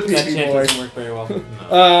 Forever the That pee-pee chant boy. doesn't work very well.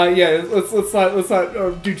 Yeah, let's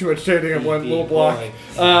not do too much chanting in one little block.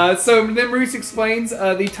 So then Maurice explains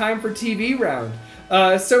the time for TV round.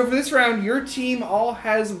 So for this round, your team all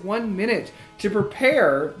has 1 minute to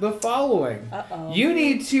prepare the following. Uh-oh. You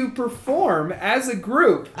need to perform as a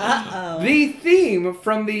group Uh-oh. the theme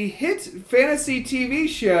from the hit fantasy TV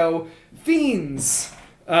show Fiends.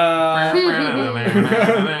 But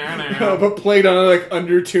played on a like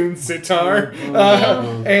undertuned sitar.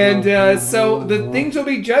 So the things you'll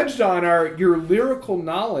be judged on are your lyrical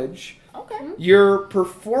knowledge, Okay. your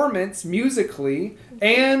performance musically,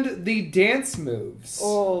 and the dance moves.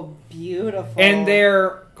 Oh, beautiful. And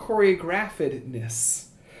their choreographedness.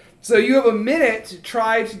 So you have a minute to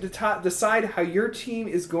try to decide how your team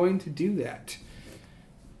is going to do that.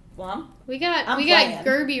 Well, We got I'm got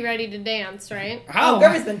Gerby ready to dance, right? oh,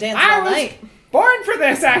 Gerby's been dancing I all was night. born for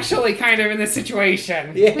this, actually, kind of in this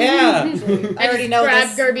situation. Yeah. I already know Grab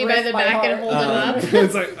this Gerby by riff the by back and heart. hold him up.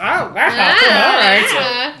 It's like, oh, wow, all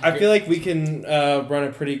right. I feel like we can run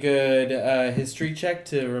a pretty good history check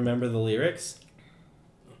to remember the lyrics.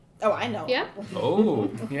 Oh, I know. Yeah.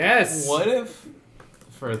 Oh. Yes. What if,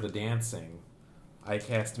 for the dancing, I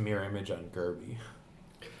cast Mirror Image on Gerby?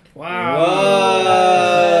 Wow.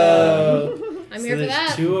 Whoa. I'm So here for there's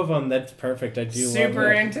that. two of them. That's perfect. I do love Super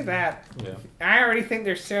that. into that. Yeah. I already think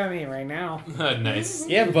there's two of me right now. Nice.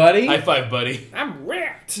 Yeah, buddy. High five, buddy. I'm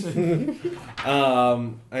ripped. And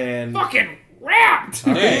Fucking ripped.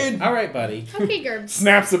 all right, buddy. Okay, Gerb.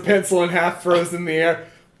 Snaps a pencil in half, throws in the air.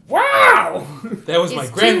 Wow. That was my He's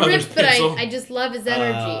too grandmother's ripped, but pencil. I just love his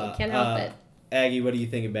energy. Can't help it. Aggie, what are you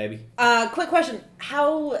thinking, baby? Quick question.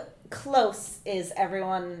 How close is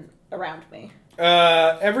everyone around me?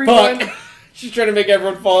 Everyone. Fuck. She's trying to make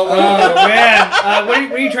everyone fall in Oh love. man, what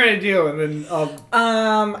are you trying to do? And then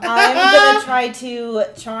I'm gonna try to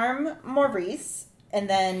charm Maurice, and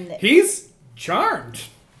then he's charmed.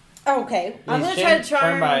 okay, I'm gonna try to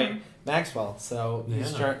charm. by Maxwell, so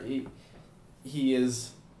he's Yeah. he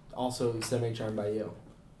is also semi-charmed by you.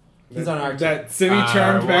 He's on our team. That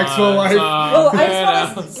semi-charmed I Maxwell want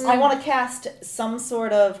life. Oh, some I want to cast some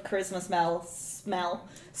sort of charisma smell,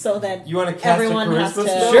 so that You want to cast everyone a has charisma to-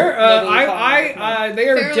 spell? Sure. Maybe They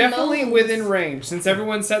are Pheromones. definitely within range. Since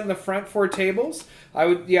everyone's set in the front 4 tables, I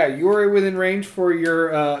would. Yeah, you are within range for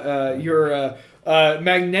your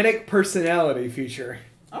magnetic personality feature.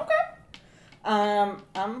 okay. I'm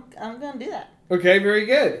gonna do that. Okay, very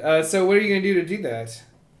good. So what are you going to do to do that?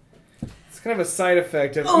 It's kind of a side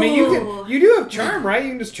effect of. I mean, you do have charm, right? You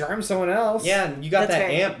can just charm someone else. Yeah, you got That's that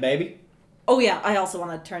right. amp, baby. Oh yeah, I also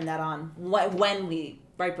want to turn that on right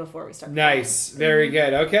before we start. Nice. Very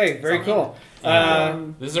good. Okay. Very cool.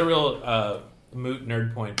 This is a real moot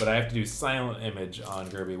nerd point, but I have to do silent image on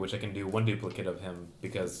Gerby, which I can do one duplicate of him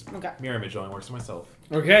because Okay. mirror image only works for myself.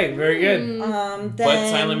 Okay. Very good. Then But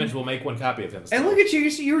silent image will make one copy of him. And still. look at you.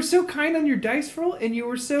 You were so kind on your dice roll, and you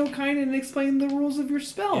were so kind in explaining the rules of your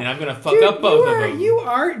spell. And I'm gonna fuck Dude, up both you of are, them. You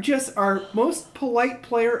are just our most polite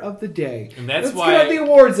player of the day. And that's Let's why- get out the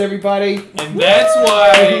awards, everybody. And that's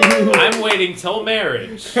why I'm waiting till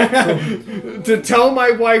marriage. To tell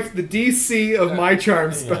my wife the DC of my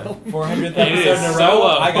charm spell. 400th It episode is in a so row.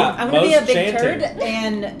 up. I got I'm gonna be a most big chanting. turd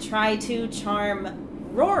and try to charm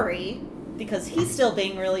Rory because he's still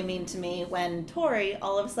being really mean to me when Tori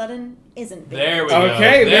all of a sudden isn't being. There we go.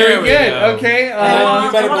 Okay, There very we good. go. Okay. You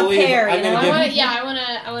better I want a believe pair, I'm you gonna know? give I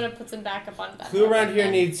want to put some backup on that. Who around here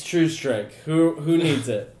needs True Strike? Who needs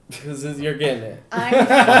it? Because you're getting it.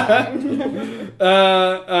 I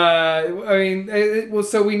mean, well,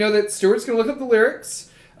 so we know that Stuart's going to look up the lyrics.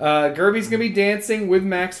 Gerby's going to be dancing with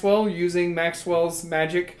Maxwell using Maxwell's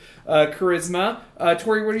magic charisma.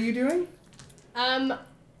 Tori, what are you doing? I'm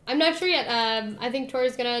not sure yet. I think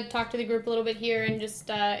Tori's gonna talk to the group a little bit here and just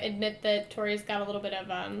admit that Tori's got a little bit of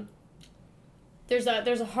there's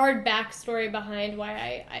a hard backstory behind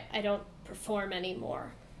why I don't perform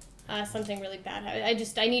anymore. Something really bad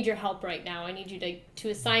happened. I need your help right now. I need you to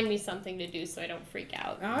assign me something to do so I don't freak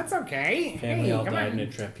out. Oh, it's okay. Family all died in a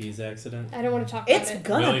trapeze accident. I don't want to talk about It's it.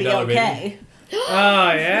 gonna be $1 million okay.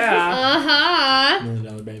 Oh, yeah. Uh-huh. $1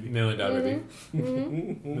 million baby. $1 million baby.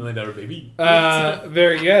 $1 million baby.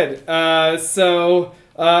 Very good.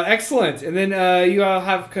 Excellent. And then you all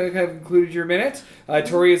have kind of concluded your minute.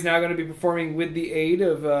 Tori is now going to be performing with the aid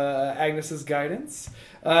of Agnes's guidance.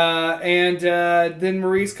 And then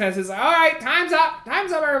Maurice kind of says, all right, time's up,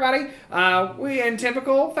 everybody. We, in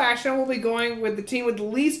typical fashion, will be going with the team with the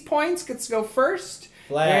least points, gets to go first.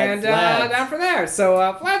 Lads, Down from there. So,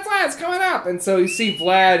 Vlad's coming up. And so you see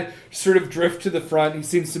Vlad sort of drift to the front. He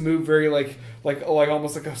seems to move very like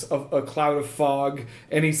almost like a cloud of fog.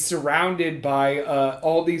 And he's surrounded by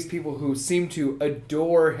all these people who seem to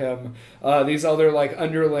adore him. These other like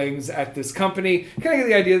underlings at this company. Kind of get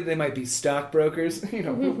the idea that they might be stockbrokers,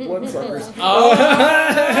 bloodsuckers.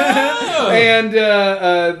 And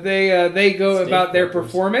they go about their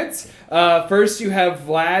performance. First, you have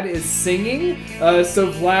Vlad is singing.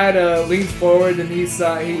 So Vlad leans forward and he's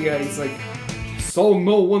like, "So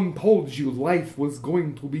no one told you life was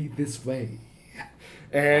going to be this way."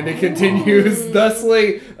 And it continues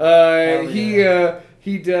thusly.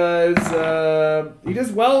 He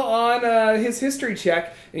does well on his history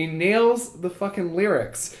check, and he nails the fucking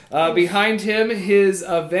lyrics. Behind him, his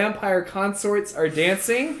vampire consorts are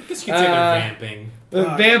dancing. I guess you could say they're vamping.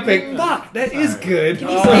 Vamping. Fuck, that is good.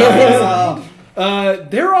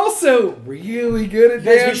 They're also really good at Guys,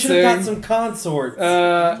 we dancing. should have got some consorts.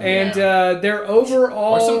 Their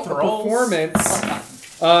overall Or some thralls. performance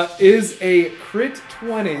is a crit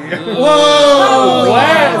 20. Whoa!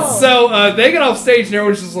 Wow. So they get off stage and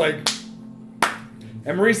everyone's just like,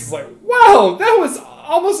 and Maurice is like, wow, that was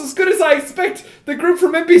almost as good as I expect the group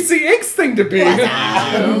from NBC Inc.'s thing to be.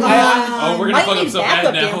 Oh, we're gonna Might fuck up need so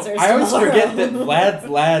backup bad now. dancers I always tomorrow. forget that Vlad's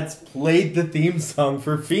Lads played the theme song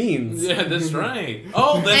for Fiends. Yeah, that's right.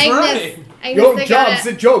 Oh, that's Agnes, right. Agnes, Your I job's gotta,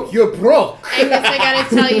 a joke, you're broke. Agnes, I gotta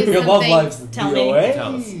tell you Your love something. life's the Tell me. DOA.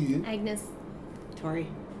 Tell us. Agnes, Tori.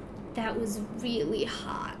 that was really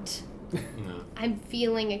hot. No. I'm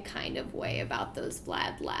feeling a kind of way about those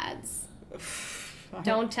Vlad lads.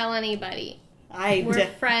 Don't tell anybody. We're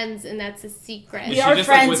friends, and that's a secret. Is We she are just,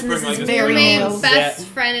 like, friends, and this whispering is like You're very my close. best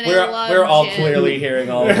friend, and I love We're all Jin. clearly hearing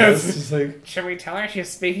all of this. It's just like, Should we tell her she's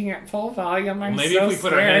speaking at full volume? I'm Maybe so if we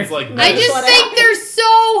put our scared. hands like I this. just what think they're so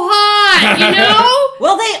hot, you know?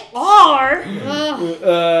 Well, they are. Ugh.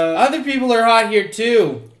 other people are hot here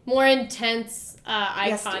too. More intense eye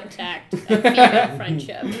Yes, dear. contact and female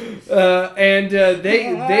friendship.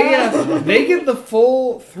 They get the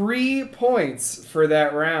full 3 points for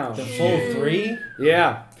that round. The full 3?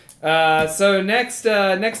 Yeah. So next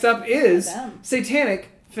up is Them. Satanic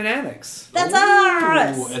Fanatics. That's Ooh,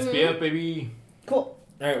 us. SBF, baby. Cool.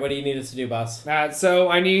 All right, what do you need us to do, boss? So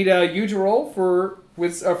I need you to roll for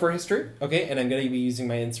history. Okay, and I'm going to be using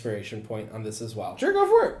my inspiration point on this as well. Sure, go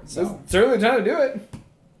for it. So- This is certainly the time to do it.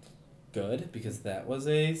 Good, because that was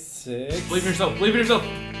a 6. Believe in yourself. Believe in yourself.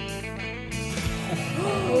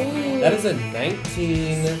 That is a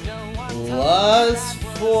 19 plus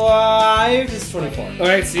 5 is 24. All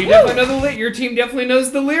right, so you definitely know your team definitely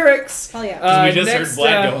knows the lyrics. Hell yeah. We just heard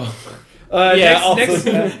Vlad go.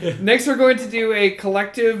 Yeah, Next, we're going to do a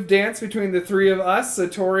collective dance between the three of us. So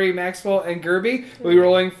Tori, Maxwell, and Gerby. We'll be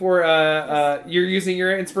rolling for. You're using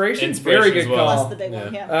your inspiration. Inspiration Very good as well. Plus call. the big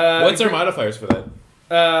one, yeah. What's our modifiers for that?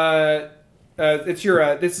 It's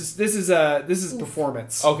your. This is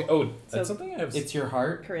performance. Okay. Oh, that's So- something I have. It's your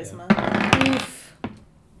heart. Charisma. Oof.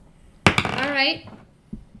 All right.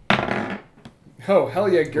 Oh hell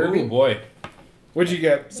yeah, Oh Gerby. boy, What'd you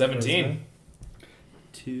get? 17.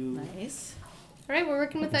 2. Nice. All right, we're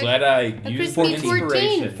working with a Glad I a used crispy the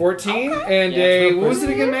 14. inspiration. 14 and Yeah, a it's what was it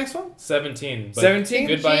real again, Maxwell? 17. But 17?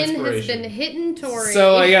 Goodbye Jin has inspiration. been hitting Tori.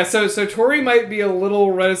 So so Tori might be a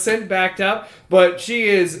little reticent, backed up, but she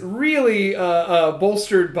is really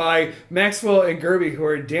bolstered by Maxwell and Gerby, who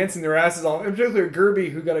are dancing their asses off. In particular,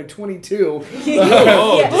 Gerby, who got a 22.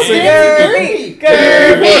 Oh, Gerby!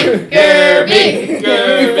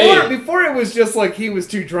 Gerby. Before it was just like he was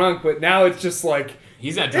too drunk, but now it's just like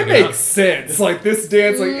He's not it drunk makes enough. sense. Like this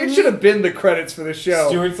dance, like it should have been the credits for the show.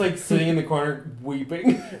 Stuart's like sitting in the corner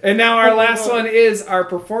weeping. And now our last one is our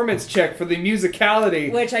performance check for the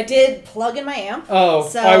musicality. Which I did plug in my amp. Oh,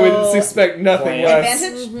 So- I would expect nothing less.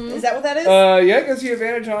 Advantage? Is that what that is? Yeah, it gives you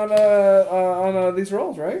advantage on these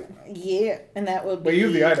rolls, right? Yeah, and that would be But you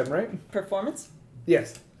have the item, right? performance.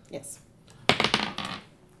 Yes. Yes.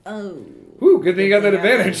 Oh. Ooh, good thing you got that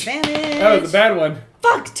advantage. Advantage. That was a bad one.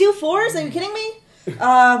 Fuck, 2 4s? Are you kidding me?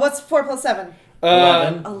 What's 4 plus 7?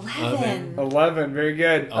 11. 11. 11. Very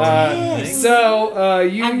good. Yes.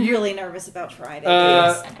 You I'm really nervous about Friday.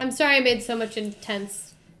 I'm sorry I made so much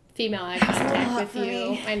intense female eye a contact lot with for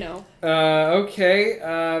you. me. I know. okay.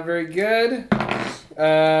 Very good.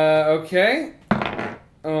 Okay.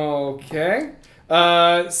 Okay.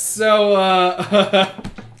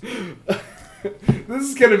 This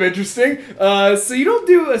is kind of interesting. So you don't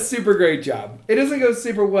do a super great job. It doesn't go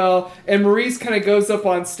super well. And Maurice kind of goes up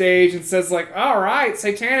on stage and says like, all right,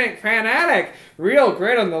 Satanic Fanatic, real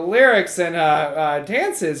great on the lyrics and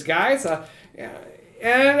dances, guys. I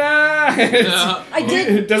It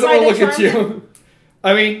did. doesn't try want to to look at charm him. you.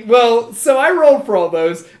 I mean, well, so I rolled for all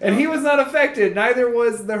those, and he was not affected. Neither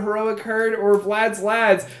was the Heroic Herd or Vlad's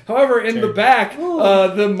Lads. However, in the back,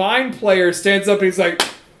 the Mind Player stands up and he's like,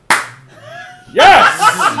 yes!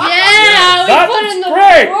 Yeah, we put in the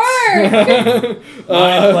work.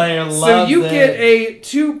 My player loves So you it. get a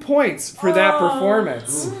 2 points for that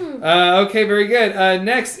performance. Okay, very good.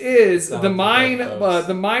 Next is Sounds the like mind. that, folks.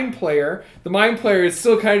 The mind player. The mind player is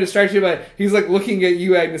still kind of distracted, but he's like looking at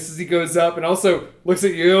you, Agnes, as he goes up, and also looks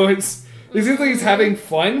at you. It seems like he's having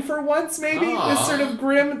fun for once. Maybe Aw. this sort of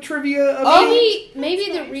grim trivia.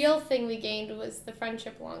 Maybe the real thing we gained was the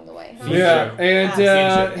friendship along the way. Huh? Yeah, Sure. and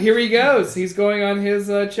Sure. here he goes. He's going on his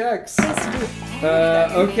checks.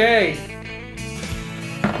 Okay.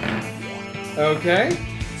 Okay.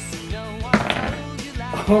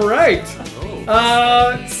 All right.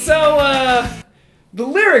 So the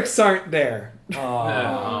lyrics aren't there.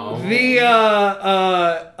 Aw.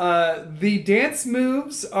 The dance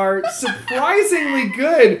moves are surprisingly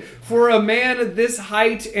good for a man this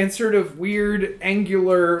height and sort of weird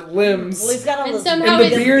angular limbs. Well, he's got all And those somehow And the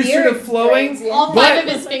his beard's sort of beard flowing. braids, yeah. All But- 5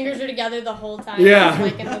 of his fingers are together the whole time. Yeah.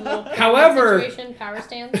 Like in the little However- situation, power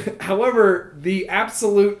stance. However, the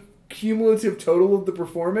absolute cumulative total of the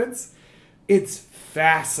performance, it's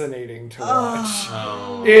fascinating to watch.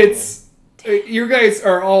 Oh. It's you guys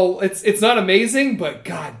are all it's not amazing, but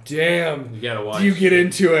god damn. You gotta watch. You get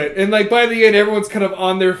into it, and like by the end, everyone's kind of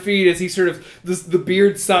on their feet as he sort of the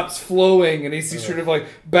beard stops flowing, and he sort of like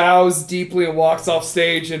bows deeply and walks off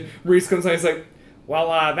stage. And Maurice comes on, he's like, Well,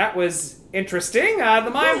 that was interesting. The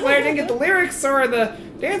mime player didn't get the lyrics or the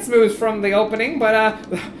dance moves from the opening, but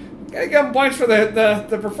gotta give him points for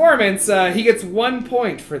the performance. He gets 1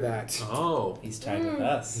 point for that. Oh. He's tied with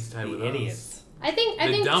us. He's tied the with us. idiots. I think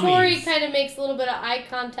dummies. Tori kind of makes a little bit of eye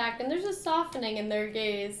contact, and there's a softening in their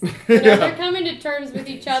gaze. You know, they're coming to terms with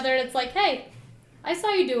each other, and it's like, hey, I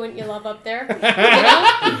saw you doing what you love up there. You know?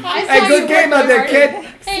 I saw Hey, good you game working out there, hard. kid.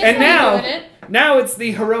 Hey, And I saw now- you doing it. Now it's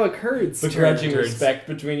the heroic herd's Begrudging turn. respect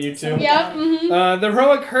between you two. Yep. Mm-hmm. The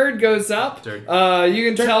heroic herd goes up. Turn. You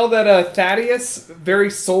can tell that Thaddeus very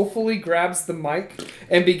soulfully grabs the mic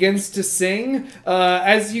and begins to sing.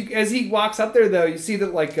 As he walks up there, though, you see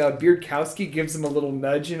that Beardkowski gives him a little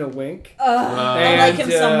nudge and a wink. I like him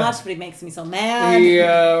so And, much, but he makes me so mad. He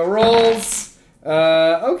rolls.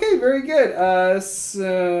 Okay, very good.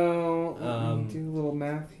 So let me do a little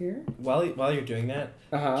math here. While you're doing that,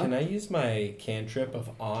 Uh-huh. can I use my cantrip of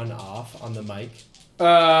on-off on the mic?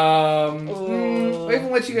 I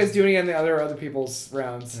haven't let you guys do any on the other people's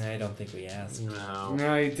rounds. I don't think we asked. No.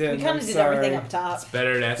 No, you didn't. We kind I'm of did sorry. everything up top.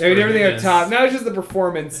 Better to ask Yeah, we did for everything up forgiveness. top. Now it's just the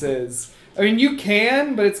performances. I mean, you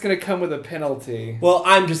can, but it's going to come with a penalty. Well,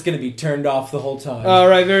 I'm just gonna be turned off the whole time. All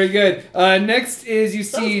right, very good. Next is you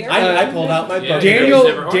see I pulled out my Yeah, bow. Daniel.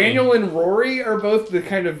 Never horny. Daniel and Rory are both the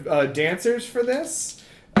kind of dancers for this,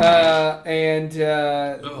 and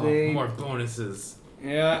Oh, they more bonuses.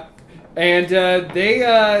 yeah. And they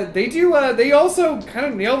also kind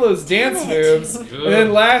of nail those dance Damn it. moves. And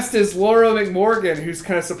then last is Laura McMorgan, who's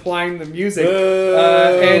kind of supplying the music. Boo.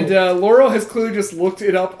 And Laurel has clearly just looked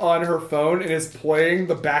it up on her phone and is playing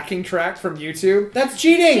the backing track from YouTube. That's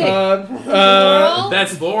cheating. Laurel,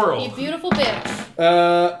 That's Laurel. you beautiful bitch.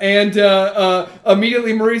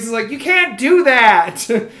 Immediately Maurice is like, "You can't do that,"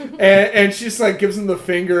 and she just like gives him the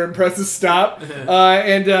finger and presses stop.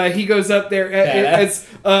 And he goes up there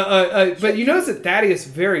but you notice that Thaddeus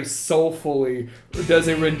very soulfully does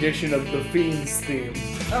a rendition of the Fiend's theme.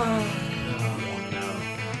 Oh,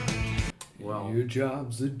 no. Well. Your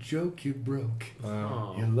job's a joke you broke.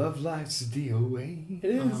 Oh. Your love life's DOA. It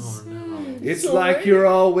is. Oh, no. It's So like right. you're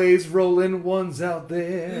always rolling ones out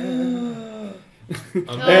there.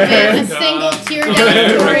 Oh man, a single tear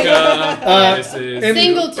down Tori. This is... and-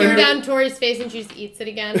 Single tear and- down Tori's face, and she just eats it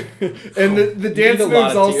again. And the dance need a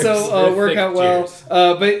lot moves of tears. also They're work thick out well. tears.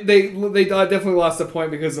 But they definitely lost a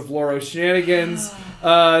point because of Laura's shenanigans.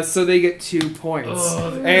 So they get 2 points.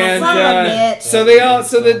 And Son of a bitch. so they all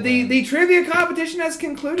so the trivia competition has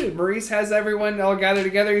concluded. Maurice has everyone all gathered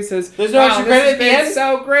together. He says, There's no "Wow, extra this credit has at the been end?"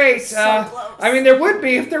 So great. So close. I mean, there would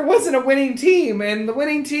be if there wasn't a winning team, and the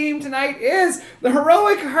winning team tonight is the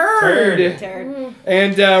Heroic Herd. Turd.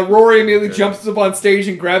 And Rory immediately jumps up on stage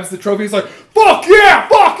and grabs the trophy. He's like, "Fuck yeah!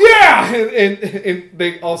 Fuck yeah!" And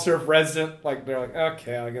they all sort of resident, like they're like,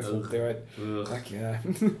 "Okay, I guess we'll do it." Ugh. Fuck yeah.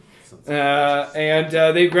 And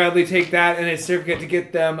they gladly take that and a certificate to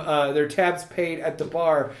get them their tabs paid at the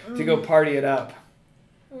bar to go party it up.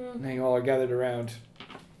 And they all are gathered around.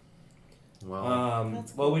 Well,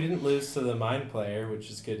 Well, we didn't lose to the mind player, which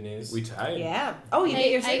is good news. we tied. Yeah. Oh, you Hey,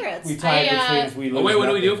 get your I- cigarettes. We tied, I, which means we lose. Oh, wait, what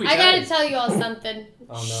do we do nothing. if we I tied? gotta tell you all something.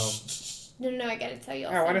 Oh No, I gotta tell you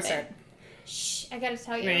all Oh, something. what is it? Shh, I gotta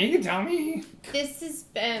tell Man, you. you can tell me. This has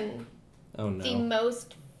been no. Oh no. the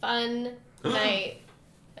most fun night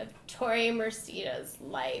of Tori Merceda's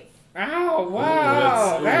life. Oh,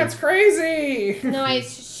 wow. Ooh, That's crazy. No,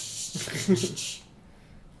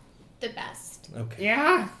 the best. Okay.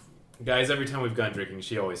 Yeah. Guys, every time we've gone drinking,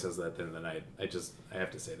 she always says that at the end of the night. I have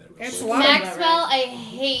to say that real It's quick. Wow. Maxwell, I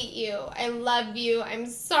hate you. I love you. I'm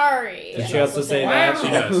sorry. Did she also say Wow. that? She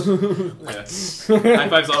does. Yeah. High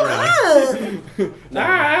fives all around.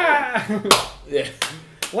 Ah. Yeah.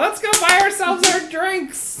 Let's go buy ourselves our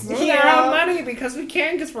drinks with Yeah. our own money because we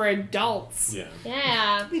can because we're adults. Yeah.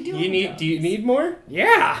 Yeah. We do. Do you need more?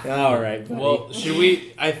 Yeah. All right. Buddy. Well, should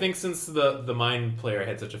we? I think since the mind player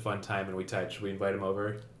had such a fun time and we tied, should we invite him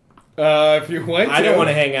over? If you want to. I don't want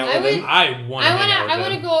to hang out I with would- him. I want to hang out with I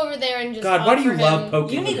want to him. go over there and just. God, why do you offer love him,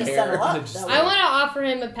 poking You need the to bear? settle up. Just- though. I want to offer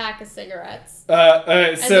him a pack of cigarettes So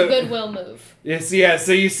as a goodwill move. yes, yeah.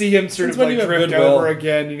 So you see him sort Since of when like do you have drift goodwill? over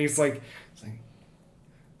again, and he's like,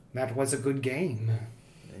 "That was a good game."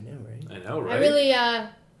 I know, right? I know, right?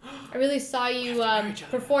 I really saw you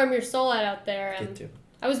perform your soul out there, Get and to.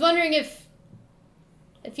 I was wondering if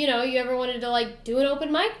you ever wanted to like do an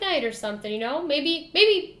open mic night or something.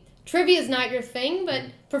 Maybe trivia is not your thing, but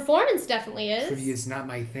performance definitely is. Trivia is not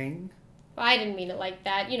my thing. I didn't mean it like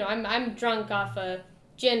that. I'm drunk off of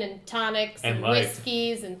gin and tonics And and life.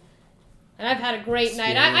 whiskeys, and I've had a great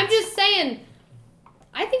night. I'm just saying,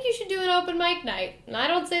 I think you should do an open mic night, and I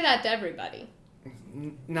don't say that to everybody.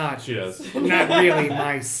 not She does. not really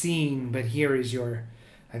my scene, but here is your.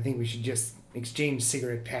 I think we should just exchange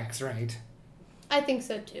cigarette packs, right? I think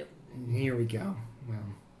so too. Here we go. Well,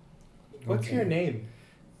 What's okay. your name?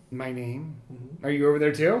 My name? Are you over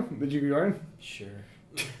there too? Did you join? Sure.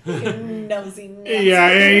 Nosy.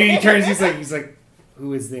 Yeah, he turns. He's like,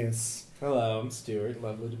 who is this? Hello, I'm Stuart.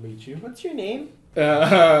 Lovely to meet you. What's your name?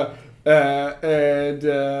 And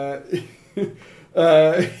no.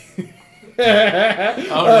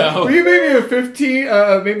 Will you make me a 15?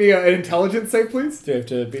 Maybe an intelligence save, please. Do I have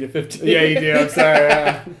to beat a 15? Yeah, you do. I'm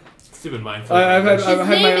sorry. Stupid mind. I've had His my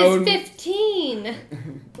name own. is 15.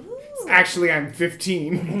 Actually, I'm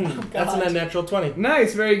 15. That's an unnatural 20.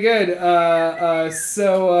 Nice, very good.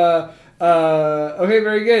 Okay,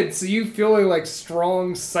 very good. So you feel like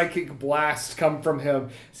strong psychic blast come from him.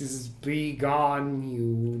 He says, "Be gone,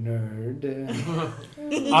 you nerd."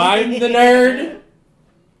 I'm the nerd.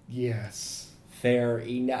 Yes. Fair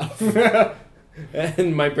enough.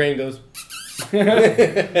 And my brain goes.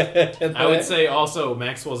 I would say also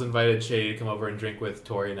Maxwell's invited Shady to come over and drink with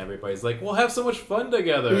Tori, and everybody's like, "We'll have so much fun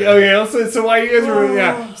together." Okay, so while you guys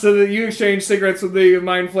were so that you exchange cigarettes with the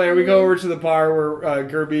mind flayer, we go over to the bar where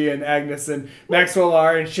Gerby and Agnes and Maxwell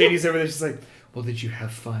are, and Shady's over there. She's like, "Well, did you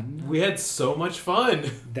have fun?" We had so much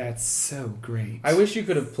fun. That's so great. I wish you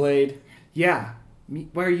could have played. Yeah.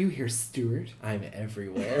 Why are you here, Stuart? I'm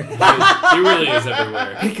everywhere. He really is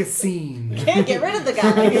everywhere. Pick a scene. Can't get rid of the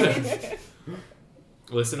guy.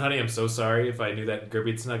 Listen, honey, I'm so sorry if I knew that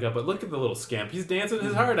Gerby'd snuck up, but look at the little scamp. He's dancing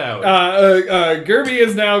his heart out. Gerby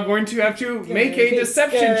is now going to have to make a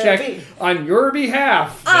deception check on your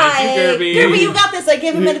behalf. Thank you, Gerby. Gerby, you got this. I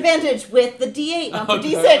give him an advantage with the D8, not the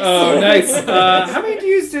D6. Oh, nice. How many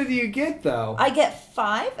views do you get, though? I get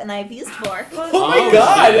 5, and I've used 4. Oh my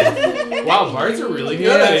god! Wow, bards are really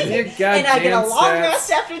good. Yeah, you And I get a goddamn long stats.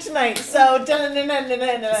 rest after tonight. So,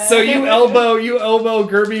 So you elbow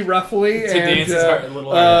Gerby roughly, To and dance his heart a little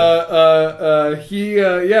harder.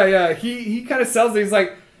 he kind of sells it. He's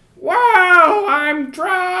like, "Wow, I'm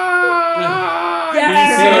drunk."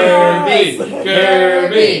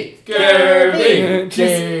 Gerby.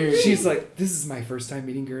 She's like, "This is my first time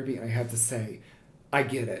meeting Gerby, and I have to say, I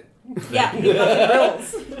get it. yeah, he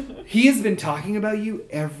fucking rules. He has been talking about you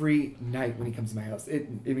every night when he comes to my house. I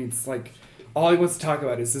mean, it's like all he wants to talk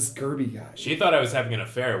about is this Gerby guy." She thought I was having an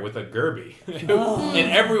affair with a Gerby.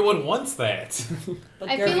 And everyone wants that.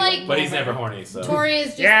 I feel like But he's never horny, so. Tori is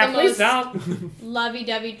just Yeah, the please most don't.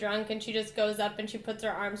 lovey-dovey drunk, and she just goes up and she puts her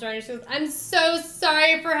arms around her. She goes, "I'm so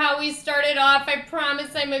sorry for how we started off. I promise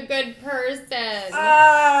I'm a good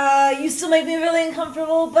person." You still make me really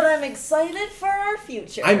uncomfortable, but I'm excited for our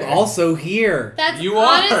future. I'm also here. That's You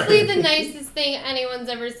are. honestly the nicest thing anyone's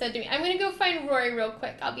ever said to me. I'm gonna go find Rory real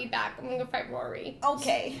quick. I'll be back. I'm gonna go find Rory.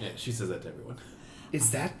 Okay. Yeah, she says that to everyone. Is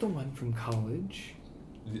that the one from college?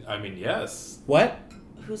 I mean, yes. What?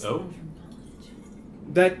 Who's Oh. the one from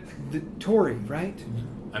college? The Tori, right?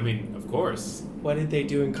 I mean, of course. What did they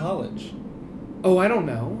do in college? Oh, I don't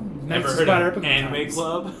know. Ever Nice heard spot of up at Anime times.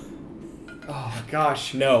 Club? Oh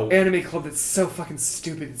gosh, No. Anime Club. That's so fucking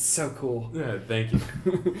stupid. It's so cool. Yeah, thank you.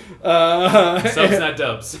 Subs Subs, not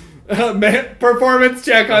dubs. performance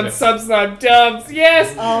check on Okay. subs not dubs.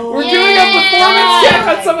 Yes, Oh, we're doing a performance check on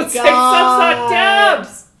my someone saying subs not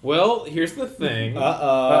dubs. Well, here's the thing.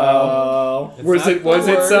 Uh-oh. It's Was not it was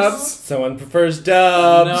the it worst. subs? Someone prefers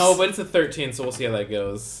dubs. No, but it's a 13, so we'll see how that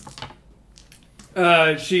goes.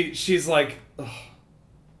 She's like, ugh,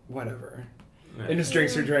 whatever, and just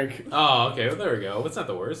drinks her drink. Oh, okay. Well, there we go. It's not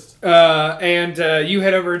the worst. And you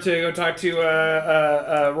head over to go talk to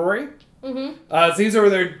Rory. Mm-hmm. So he's over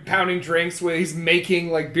there pounding drinks. He's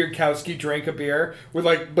making like Bierkowski drank a beer with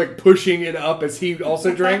like pushing it up as he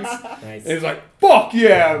also drinks. Nice. And he's like, "Fuck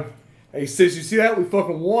yeah!" And he says, "You see that? We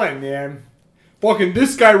fucking won, man. Fucking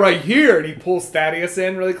this guy right here." And he pulls Thaddeus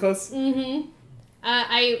in really close. Mm-hmm.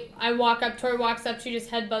 I walk up. Tori walks up. She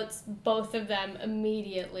just headbutts both of them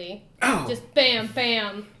immediately. Oh, Just bam,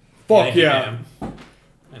 bam. fuck Thank you, yeah! ma'am.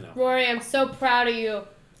 I know. Rory, I'm so proud of you.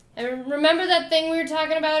 And remember that thing we were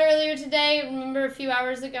talking about earlier today? Remember a few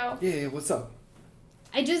hours ago? Yeah, what's up?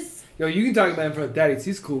 I just... Yo, you can talk about him in front of Thaddeus.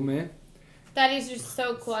 He's cool, man. Thaddeus, you're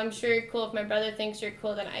so cool. I'm sure you're cool. If my brother thinks you're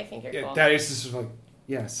cool, then I think you're Yeah, cool. Thaddeus is just like,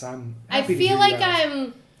 yes, I'm. I Happy to feel hear like you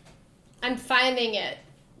out." I'm finding it,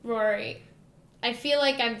 Rory. I feel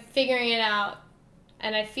like I'm figuring it out.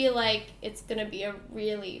 And I feel like it's going to be a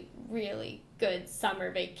really, really good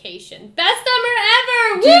summer vacation. Best summer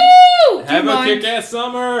ever! Woo! Have a mind- kick-ass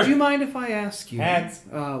summer. Do you mind if I ask you? Hats.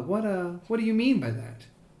 What do you mean by that?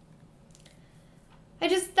 I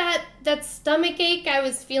just, that stomach ache I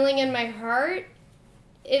was feeling in my heart,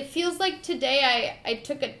 it feels like today I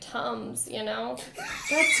took a Tums, you know?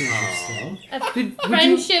 That's interesting. A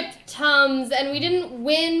friendship Tums, and we didn't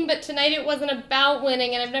win, but tonight it wasn't about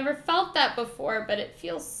winning, and I've never felt that before, but it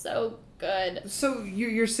feels so good. So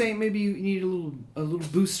you're saying maybe you need a little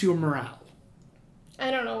boost to your morale?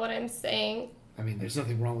 I don't know what I'm saying. I mean, there's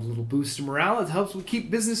nothing wrong with a little boost to morale. It helps keep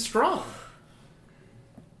business strong.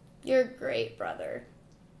 You're a great brother.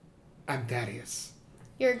 I'm Thaddeus.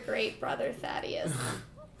 You're a great brother, Thaddeus.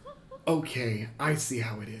 Okay, I see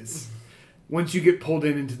how it is. Once you get pulled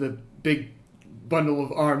into the big bundle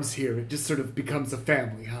of arms here, it just sort of becomes a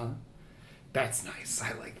family, huh? That's nice.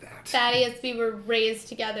 I like that. Thaddeus, we were raised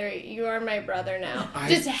together. You are my brother now.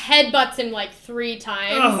 Just headbutts him like 3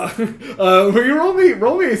 times. Will you roll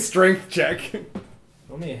me a strength check?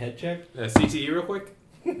 Roll me a head check. CTE real quick.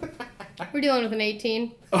 We're dealing with an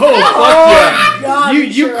 18. Oh, fuck yeah. God,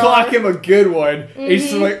 You sure clock are. him a good one. And he's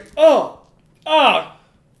just like, oh,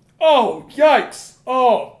 yikes.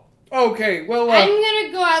 Oh, okay, well, I'm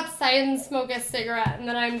gonna go outside and smoke a cigarette, and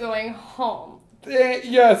then I'm going home.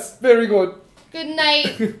 yes, very good. Good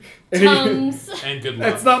night, And he- Tums. And good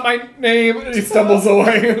luck. That's not my name. And he stumbles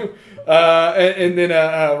away. And then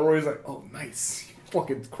Rory's like, oh, nice. You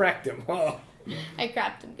fucking cracked him. Oh. I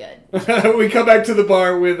crapped him good. We come back to the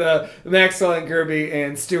bar with Maxwell and Gerby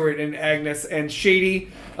and Stuart and Agnes and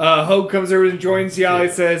Shady. Hope comes over and joins y'all. He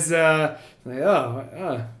says, fun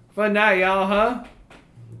night, y'all, huh?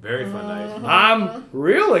 Very fun night. I'm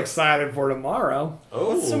real excited for tomorrow.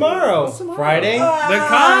 Oh, What's tomorrow? Friday? The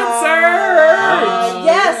concert!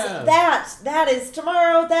 Yes, yeah. that is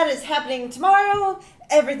tomorrow. That is happening tomorrow.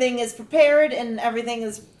 Everything is prepared and everything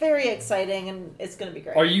is very exciting and it's going to be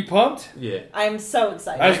great. Are you pumped? Yeah. I'm so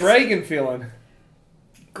excited. How's Reagan feeling?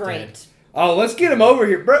 Great. Oh, let's get him over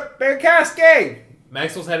here. Bear Cascade!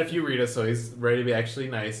 Maxwell's had a few Ritas, so he's ready to be actually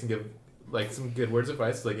nice and give like some good words of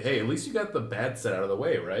advice. Like, hey, at least you got the bad set out of the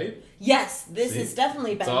way, right? Yes, this See? has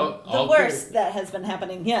definitely been all the worst that has been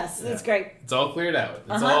happening. Yes, it's great. It's all cleared out.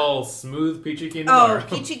 It's Uh-huh. all smooth, peachy keen Oh, tomorrow.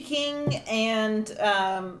 Peachy King and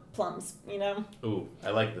plums, you know? Ooh,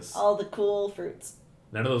 I like this. All the cool fruits.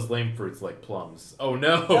 None of those lame fruits like plums. Oh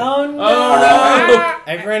no! Oh, no. Oh no!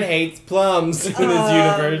 Everyone hates plums in this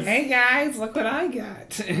universe. Hey guys, look what I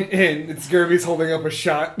got. And it's Gerby's holding up a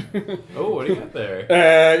shot. Oh, what do you got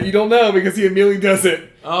there? You don't know because he immediately does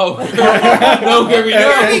it. Oh no, Gerby,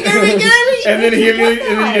 no! And then he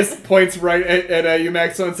just points right at you,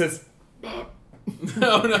 Maxwell, and says, Oh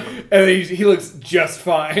no! and then he looks just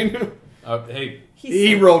fine. Hey,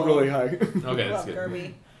 He rolled really high. okay, that's Love good.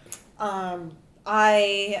 Kirby.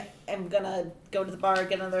 I am gonna go to the bar,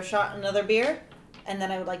 get another shot, another beer, and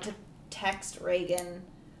then I would like to text Reagan.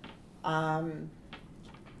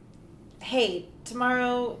 Hey,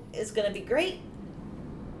 tomorrow is gonna be great.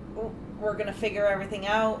 We're gonna figure everything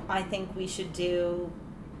out. I think we should do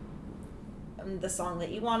the song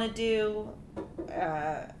that you want to do.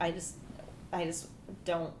 I just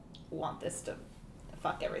don't want this to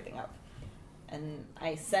fuck everything up. And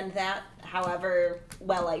I send that. However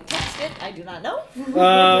well I text it, I do not know.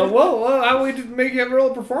 Well, I would make you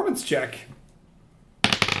roll a performance check.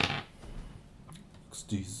 Looks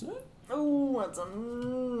decent. Oh, that's a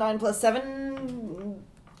 9 plus 7,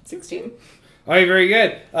 16. All right, very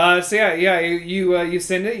good. So you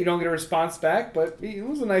send it. You don't get a response back, but it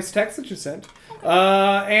was a nice text that you sent.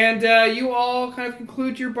 And you all kind of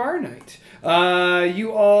conclude your bar night.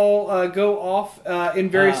 You all go off in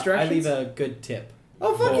various directions. I leave a good tip.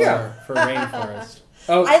 Oh, fuck yeah. For Rainforest.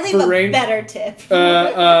 Oh, I leave for a Rain- better tip.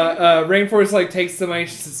 Rainforest like takes the money.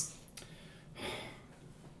 She says,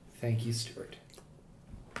 "Thank you, Stuart."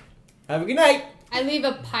 Have a good night. I leave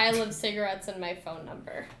a pile of cigarettes and my phone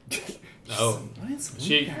number. Oh, What is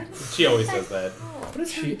she always does that. What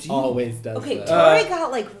is her She deal? always does Okay, that. Tori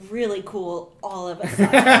got like really cool all of a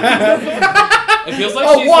sudden. It feels like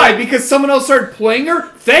Oh, she's why? like- Because someone else started playing her?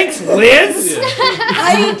 Thanks, Liz! Yeah.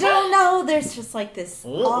 I don't know. There's just like this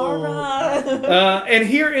aura. And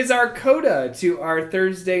here is our coda to our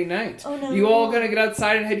Thursday night. Oh, no. You all gonna get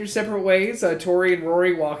outside and head your separate ways. Tori and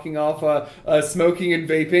Rory walking off, smoking and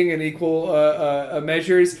vaping in equal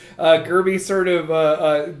measures. Gerby sort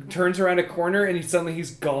of turns around a corner and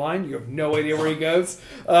he's gone. You have no idea where he goes.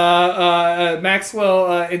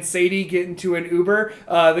 Maxwell and Sadie get into an Uber.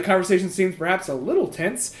 The conversation seems perhaps a little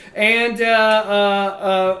tense. And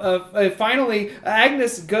finally,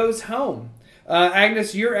 Agnes goes home.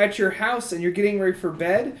 Agnes, you're at your house and you're getting ready for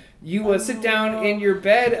bed. You sit down in your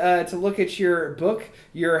bed to look at your book,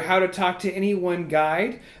 your How to Talk to Anyone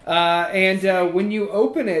guide. And when you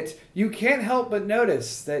open it, you can't help but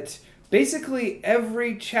notice that Basically,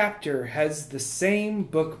 every chapter has the same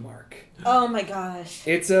bookmark. Oh my gosh.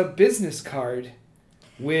 It's a business card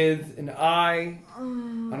with an eye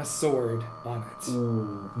on a sword on it.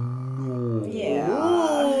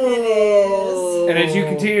 Yeah, it is. And as you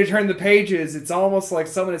continue to turn the pages, it's almost like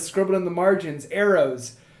someone has scribbled in the margins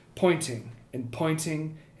arrows pointing and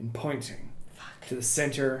pointing and pointing to the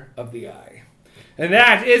center of the eye. And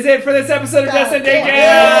that is it for this episode of Just a Day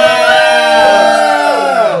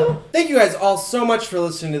Thank you guys all so much for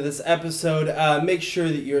listening to this episode. Make sure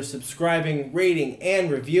that you're subscribing, rating,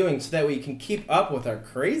 and reviewing so that we can keep up with our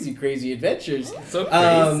crazy, crazy adventures. So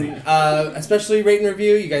crazy. Especially rate and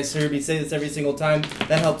review. You guys heard me say this every single time.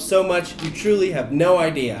 That helps so much. You truly have no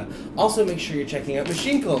idea. Also, make sure you're checking out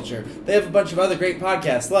Machine Culture. They have a bunch of other great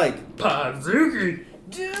podcasts like Podzuki.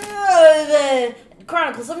 The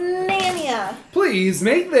Chronicles of Narnia. Please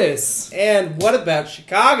make this. and What About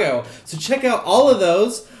Chicago. So check out all of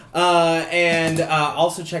those. And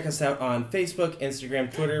also check us out on Facebook,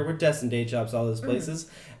 Instagram, Twitter. We're Destined Day Jobs, all those places.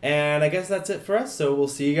 And I guess that's it for us. So we'll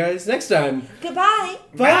see you guys next time. Goodbye.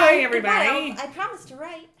 Bye, everybody. Goodbye. I promise to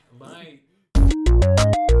write. Bye.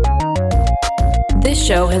 This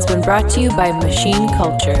show has been brought to you by Machine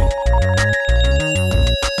Culture.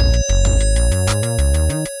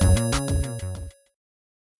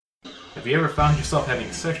 Have you ever found yourself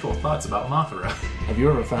having sexual thoughts about Mothra? Have you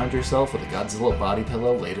ever found yourself with a Godzilla body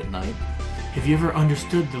pillow late at night? Have you ever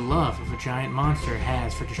understood the love of a giant monster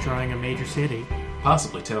has for destroying a major city?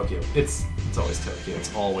 Possibly Tokyo. It's always Tokyo.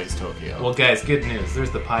 It's always Tokyo. Well, guys, good news.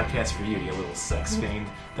 There's the podcast for you, you little sex fiend.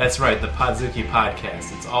 That's right, the Podzuki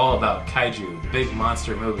Podcast. It's all about kaiju, big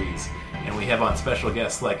monster movies. And we have on special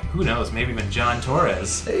guests like, who knows, maybe even John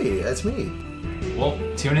Torres. Hey, that's me. Well,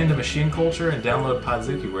 tune into Machine Culture and download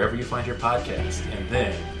Podzuki wherever you find your podcast. And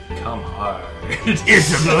then, come hard.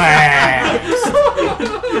 It's a blast!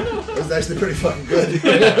 That was actually pretty fucking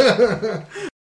good.